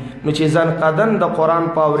آسانیگی نو چی زنقدن دا قرآن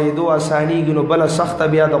پاوریدو آسانیگی نو بلا سخت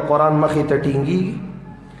بیا دا قرآن مخی تٹینگیگی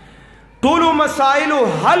طولو مسائلو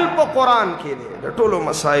حل پا قرآن کے دے دا طولو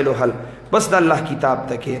مسائلو حل بس دا اللہ کتاب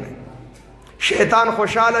تکے نہیں شیطان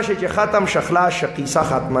خوشحالا شی چی ختم شخلاش شقیسہ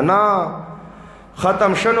ختمنا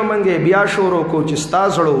ختم شنو منگے بیا شورو کو چستا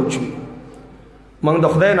زڑو چوی منگ دا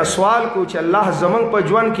خداینا سوال کو چی اللہ زمان پا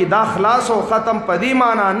جوان کی دا خلاص و ختم پا دی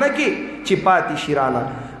مانا نکی چی پاتی شیرانا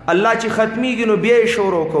اللہ چی ختمی گنو بیا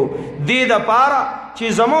شورو کو دی دا پارا چی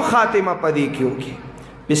زمان خاتمہ پا دی کیوں کی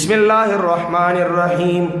بسم اللہ الرحمن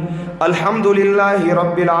الرحیم الحمدللہ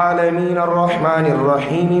رب العالمین الرحمن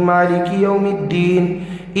الرحیم مالک یوم الدین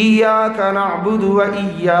ایاک نعبد و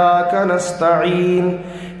ایاک نستعین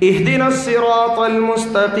اهدنا الصراط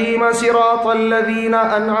المستقيم صراط الذين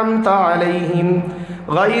أنعمت عليهم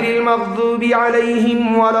غير المغضوب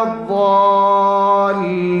عليهم ولا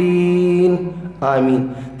الضالين آمین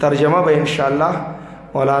ترجمہ بے انشاءاللہ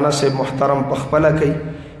مولانا سے محترم پخپلہ کی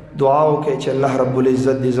دعاو کے چھ اللہ رب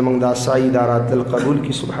العزت دی زمان دا سائی دارات دل قبول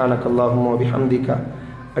کی سبحانک اللہم و بحمدک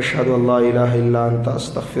اشہد ان لا الہ الا انت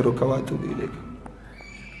استغفرک و اتوب الیک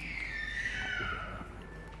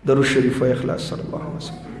درود شریف و اخلاص صلی اللہ علیہ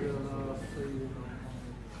وسلم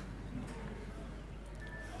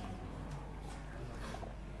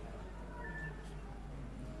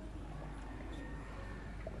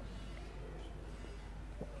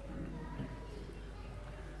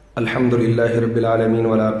الحمد لله رب العالمين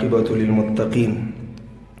والعاقبة للمتقين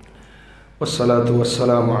والصلاة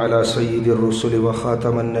والسلام على سيد الرسل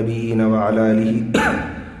وخاتم النبيين وعلى آله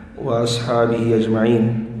وأصحابه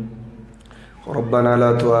أجمعين ربنا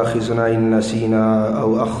لا تؤاخذنا إن نسينا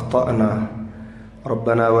أو أخطأنا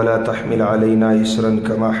ربنا ولا تحمل علينا إسرا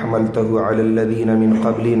كما حملته على الذين من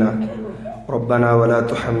قبلنا ربنا ولا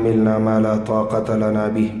تحملنا ما لا طاقة لنا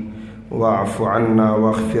به واعف عنا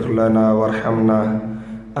واغفر لنا وارحمنا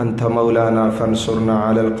أنت مولانا فانصرنا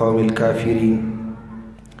على القوم الكافرين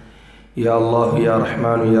يا الله يا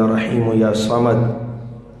رحمن يا رحيم يا صمد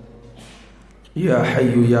يا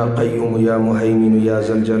حي يا قيوم يا مهيمن يا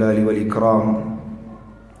ذا الجلال والإكرام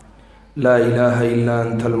لا إله إلا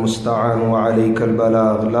أنت المستعان وعليك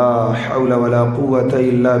البلاغ لا حول ولا قوة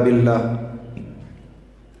إلا بالله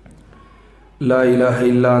لا إله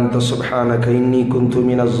إلا أنت سبحانك إني كنت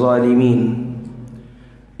من الظالمين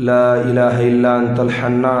لا إله إلا أنت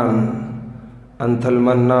الحنان أنت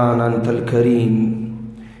المنان أنت الكريم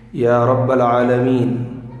يا رب العالمين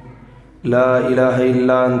لا إله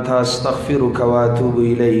إلا أنت أستغفرك وأتوب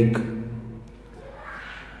إليك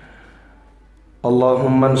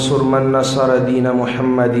اللهم انصر من نصر دين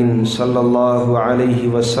محمد صلى الله عليه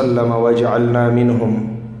وسلم واجعلنا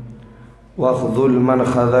منهم واخذل من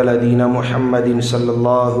خذل دين محمد صلى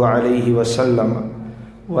الله عليه وسلم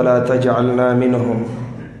ولا تجعلنا منهم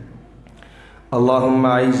اللهم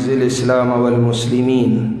أعز الإسلام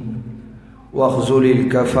والمسلمين واخذل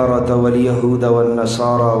الكفرة واليهود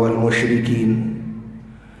والنصارى والمشركين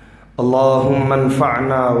اللهم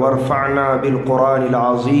انفعنا وارفعنا بالقرآن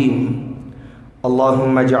العظيم.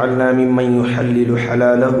 اللهم اجعلنا ممن يحلل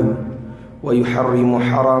حلاله ويحرم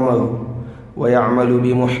حرامه ويعمل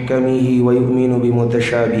بمحكمه ويؤمن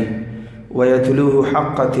بمتشابه ويتلوه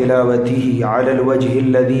حق تلاوته على الوجه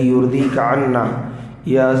الذي يرضيك عنا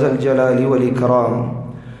يا ذا الجلال والإكرام.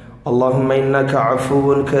 اللهم إنك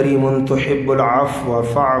عفو كريم تحب العفو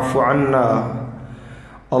فاعف عنا.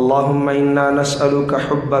 اللهم إنا نسألك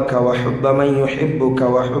حبك وحب من يحبك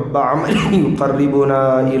وحب عمل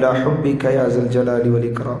يقربنا إلى حبك يا ذا الجلال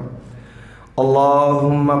والإكرام.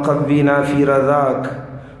 اللهم قذنا في رضاك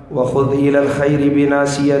وخذ إلى الخير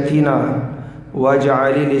بناسيتنا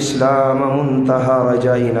واجعل الإسلام منتهى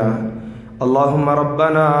رجائنا. اللهم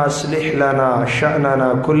ربنا أصلح لنا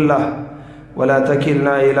شأننا كله ولا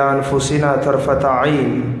تكلنا إلى أنفسنا طرفة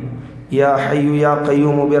عين. يا حي يا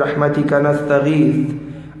قيوم برحمتك نستغيث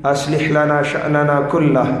أصلح لنا شأننا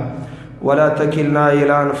كله ولا تكلنا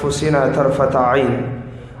إلى أنفسنا طرفة عين.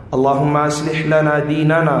 اللهم أصلح لنا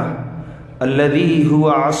ديننا الذي هو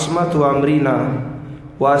عصمة أمرنا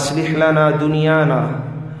وأصلح لنا دنيانا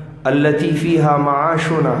التي فيها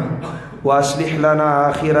معاشنا وأصلح لنا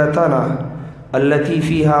آخرتنا التي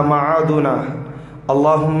فيها معادنا.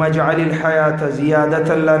 اللهم اجعل الحياة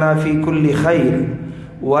زيادة لنا في كل خير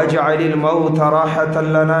واجعل الموت راحة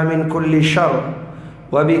لنا من كل شر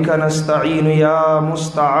وبك نستعين يا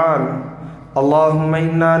مستعان. اللهم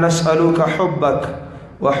إنا نسألك حبك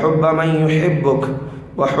وحب من يحبك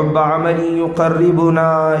وحب عمل يقربنا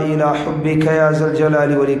إلى حبك يا ذا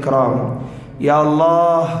الجلال والإكرام. یا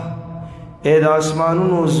اللہ اے دا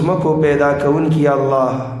اسمانونو زمکو پیدا کون کی یا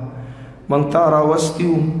اللہ منگ تارا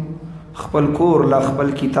وستیو خپل کور لا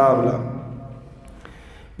خپل کتاب لا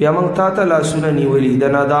بیا منگ تاتا لا سننی ولی دا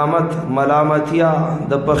ندامت ملامتیا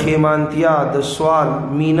دا پخیمانتیا دا سوال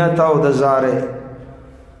مینتا و دا زارے.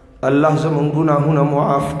 اللہ زمان گناہونا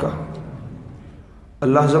معاف کا.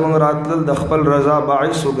 اللہ زمان راتلل دا خپل رضا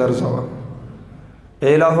باعث و گرزوا.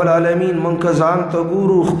 اے الہ العالمین من کا زان تا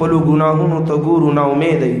گورو خپلو گناہونو تا گورو نا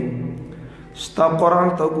امیدی. ستا قرآن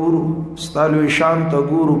تا گورو ستا لویشان تا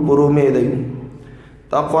گورو پر امیدی.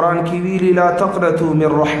 تا قرآن کی ویلی لا تقنطوا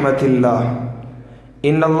من رحمت اللہ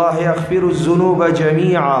ان اللہ یغفر الذنوب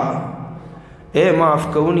جمیعا. اے معاف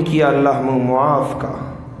کون کی اللہ من معاف کا.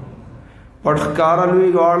 پڑھکارا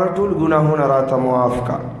لوی گواڑا ٹول گناہونا راتا معاف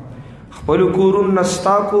کا. خپلو کورون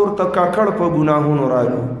نستا کور تا ککڑ پا گناہونو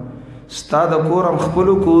رالو. ستا دا کورم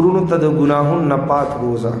خپلو کورونو تا دا گناہون نا پاک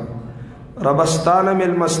روزا. ربستانا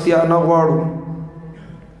ملمستیا نغوارو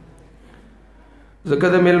زکر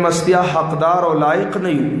دا ملمستیا حقدار و لائق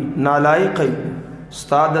نیو نالائق ایو.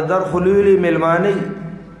 ستا دا در خلولی ملمانی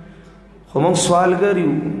خمونگ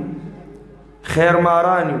سوالگریو خیر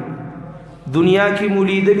مارانیو دنیا کی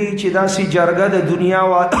مولیدلی چی دا سی جرگا دا دنیا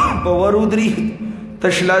پورودری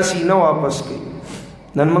تشلاسی نو واپس گئی.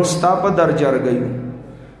 نن منگ ستا پا در جرگیو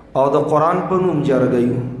او دا قرآن پا نوم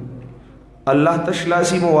جرگیو. اللہ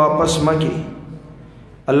تشلاسی مو واپس مکی.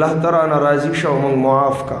 اللہ ترا نرازی شو منگ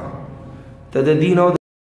معاف کا. تا دا دین او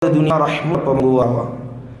دا دنیا رحمت پا مگو آوا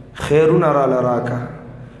خیرو نرا لرا کا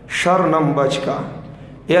شر نم بچ کا.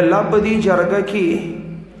 اے اللہ پا دی جرگا کی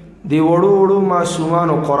دی وڑو وڑو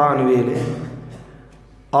معصومانو قرآن ویلے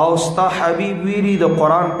او ستا حبیب ویلی دا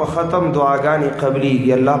قرآن پا ختم دعاگانی قبلی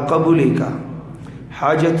گی. اللہ قبولی کا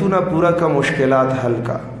حاجتونا پورا کا مشکلات حل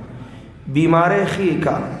کا بیمار خی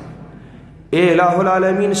کا. اے الہ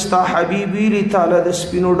العالمین ستا حبیب ویلی تالا دا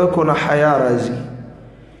سپینو ڈکو نا حیا رازی.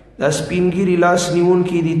 دا سپینگیری لاس نیون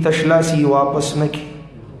کی دی تشلاسی واپس نکی.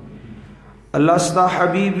 اللہ ستا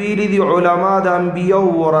حبیب ویلی دی علماء دا انبیاء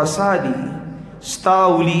و رسا دی ستا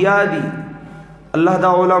اولیاء دی. اللہ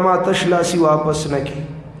دا علماء تشلاسی واپس نکی.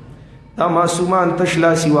 دا معصومان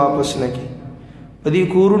تشلاسی واپس نکی. پدی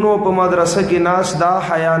کورونو پا مدرسہ کی ناس دا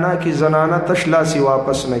حیانا کی زنانا تشلاسی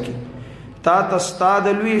واپس نکی. تا تستا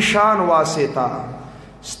دلوی شان واسطا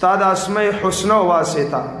ستا دا اسماء حسنہ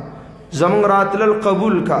واسطا زمانگ راتلل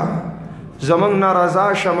قبول کا زمانگ نا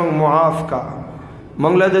رضا شمانگ معاف کا.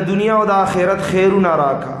 منگل دا دنیا و دا آخرت خیرو نا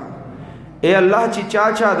راکا. اے اللہ چی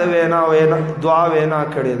چاچا دا وینا دعا وینا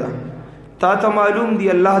کڑے دا تا تا معلوم دی.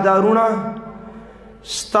 اللہ دارونا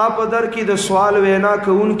ستا پدر کی دا سوال وینا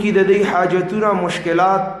کون کی دا دی حاجتونا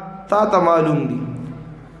مشکلات تا تا معلوم دی.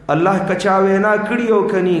 اللہ کچا وینا کڑی او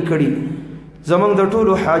کنی کڑی زمانگ دا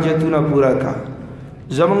طول حاجتونا پورا کا.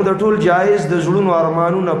 زمانگ دا طول جائز دا زلون و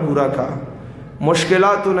ارمانونا پورا کا.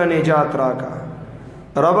 مشکلاتونا نجات را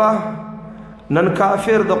کا. ربا نن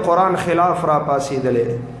کافر دا قرآن خلاف را پاسی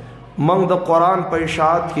دلے منگ دا قرآن پا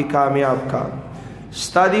اشاعت کی کامیاب کا.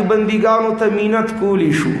 ستا دی بندگانو تا مینت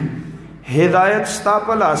کولی شو ہدایت ستا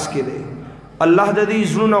پلاس کے دے الله د دې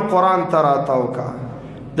زړونو قرآن ته راتاو کا.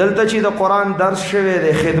 دلته چې د قرآن درس شوی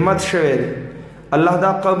دی، خدمت شوی دی، الله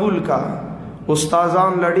دا قبول کا.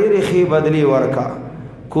 استادان لډېرې ښې بدلی ورکا،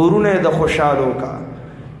 کورونه د خوشحالو کا.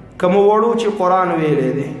 کوم وړو چې قرآن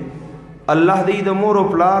ویلې دی الله دې د مور او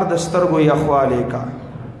پلار د سترګو یخواله کا.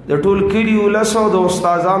 د ټول کلی ولسو د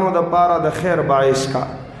استادانو د پاره د خیر باعث کا،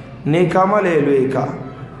 نیک عمل لوی کا،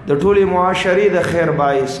 د ټول معاشري د خیر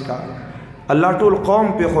باعث کا. الله ټول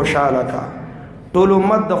قوم په خوشاله کا، ټول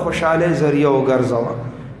امت د خوشاله ذریعہ وګرځوا.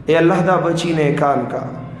 اے الله دا بچی نیکان کا.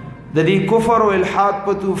 د دې کفر او الحاد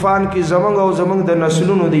په طوفان کې زمنګ او زمنګ د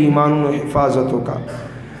نسلونو د ایمانونو حفاظت وکا.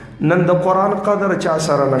 نن د قرآن قدر چا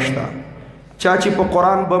سره نشتا. چا چې په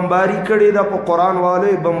قرآن بمباری کړي دا، په قرآن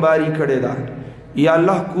والے بمباری کړي دا. یا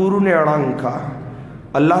الله کورونه اړنګ کا.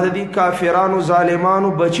 الله د دې کافرانو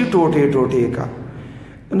ظالمانو بچی ټوټه ټوټه کا.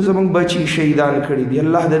 ان زمنګ بچی شهیدان کړي دي،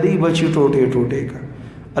 الله د دې بچی ټوټه ټوټه کا.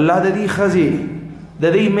 الله د دې خزي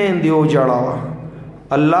د دې مین دی او جړاوا.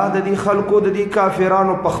 الله د دې خلکو د دې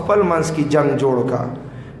کافرانو په خپل منځ کې جنگ جوړ کا.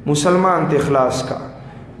 مسلمان ته اخلاص کا.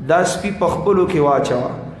 دا سپي په خپلو کې واچوا.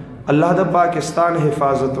 الله د پاکستان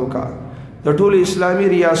حفاظت وکا، د ټول اسلامی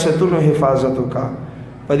ریاستونو حفاظت وکا.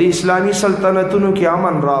 په دې اسلامی سلطنتونو کې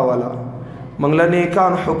امن راولا. منګل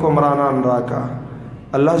نیکان حکمرانان راکا.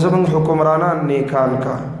 الله زمون حکمرانان نیکان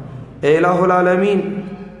کا. اے الہ العالمین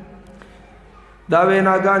دا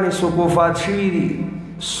ویناګانې سکوفات شوي دي.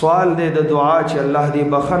 سوال دے د دعا چې الله دې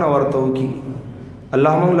بخنه ورته وکي.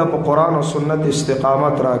 الله موږ له په قرآن او سنت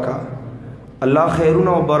استقامت راکا. الله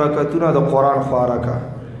خیرونه او برکتونه د قرآن خواره کا.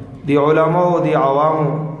 دی علماء او دی عوامو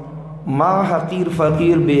ما حقیر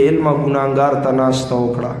فقیر بے علم ګناهګار ته ناسته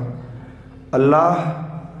وکړه. الله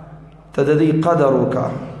ته د دې قدر وکا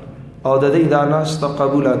او د دې دا ناسته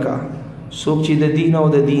قبول کا. څوک چې د دین او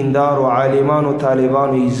د دیندار او عالمانو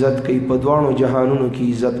طالبانو عزت کوي په دوانو جهانونو کې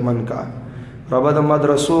عزت من کا. رب د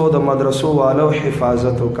مدرسو والو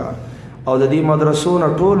حفاظت وکا او د دې مدرسو نه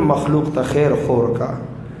ټول مخلوق ته خیر خور کا.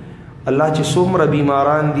 الله چې څومره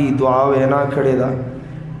بیماران دي دعا وینا کړي دا،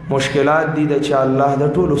 مشکلات دي د چې الله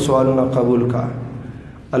د ټولو سوالونه قبول کا.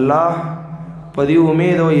 الله په دې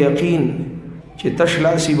امید او یقین چې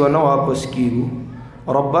تشلاسی به نه واپس کیږو.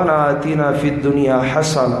 ربنا آتنا فی الدنیا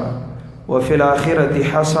حسنه وفي الآخرة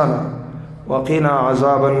حسنه وقنا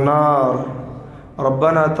عذاب النار.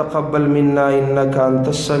 ربنا تقبل منا إنك أنت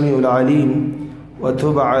السميع العليم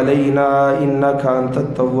وتب علينا إنك أنت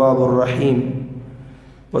التواب الرحيم.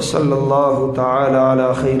 وصلى الله تعالى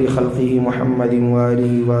على خير خلقه محمد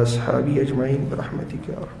وآله وأصحابه أجمعين برحمتك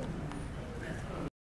يا رب.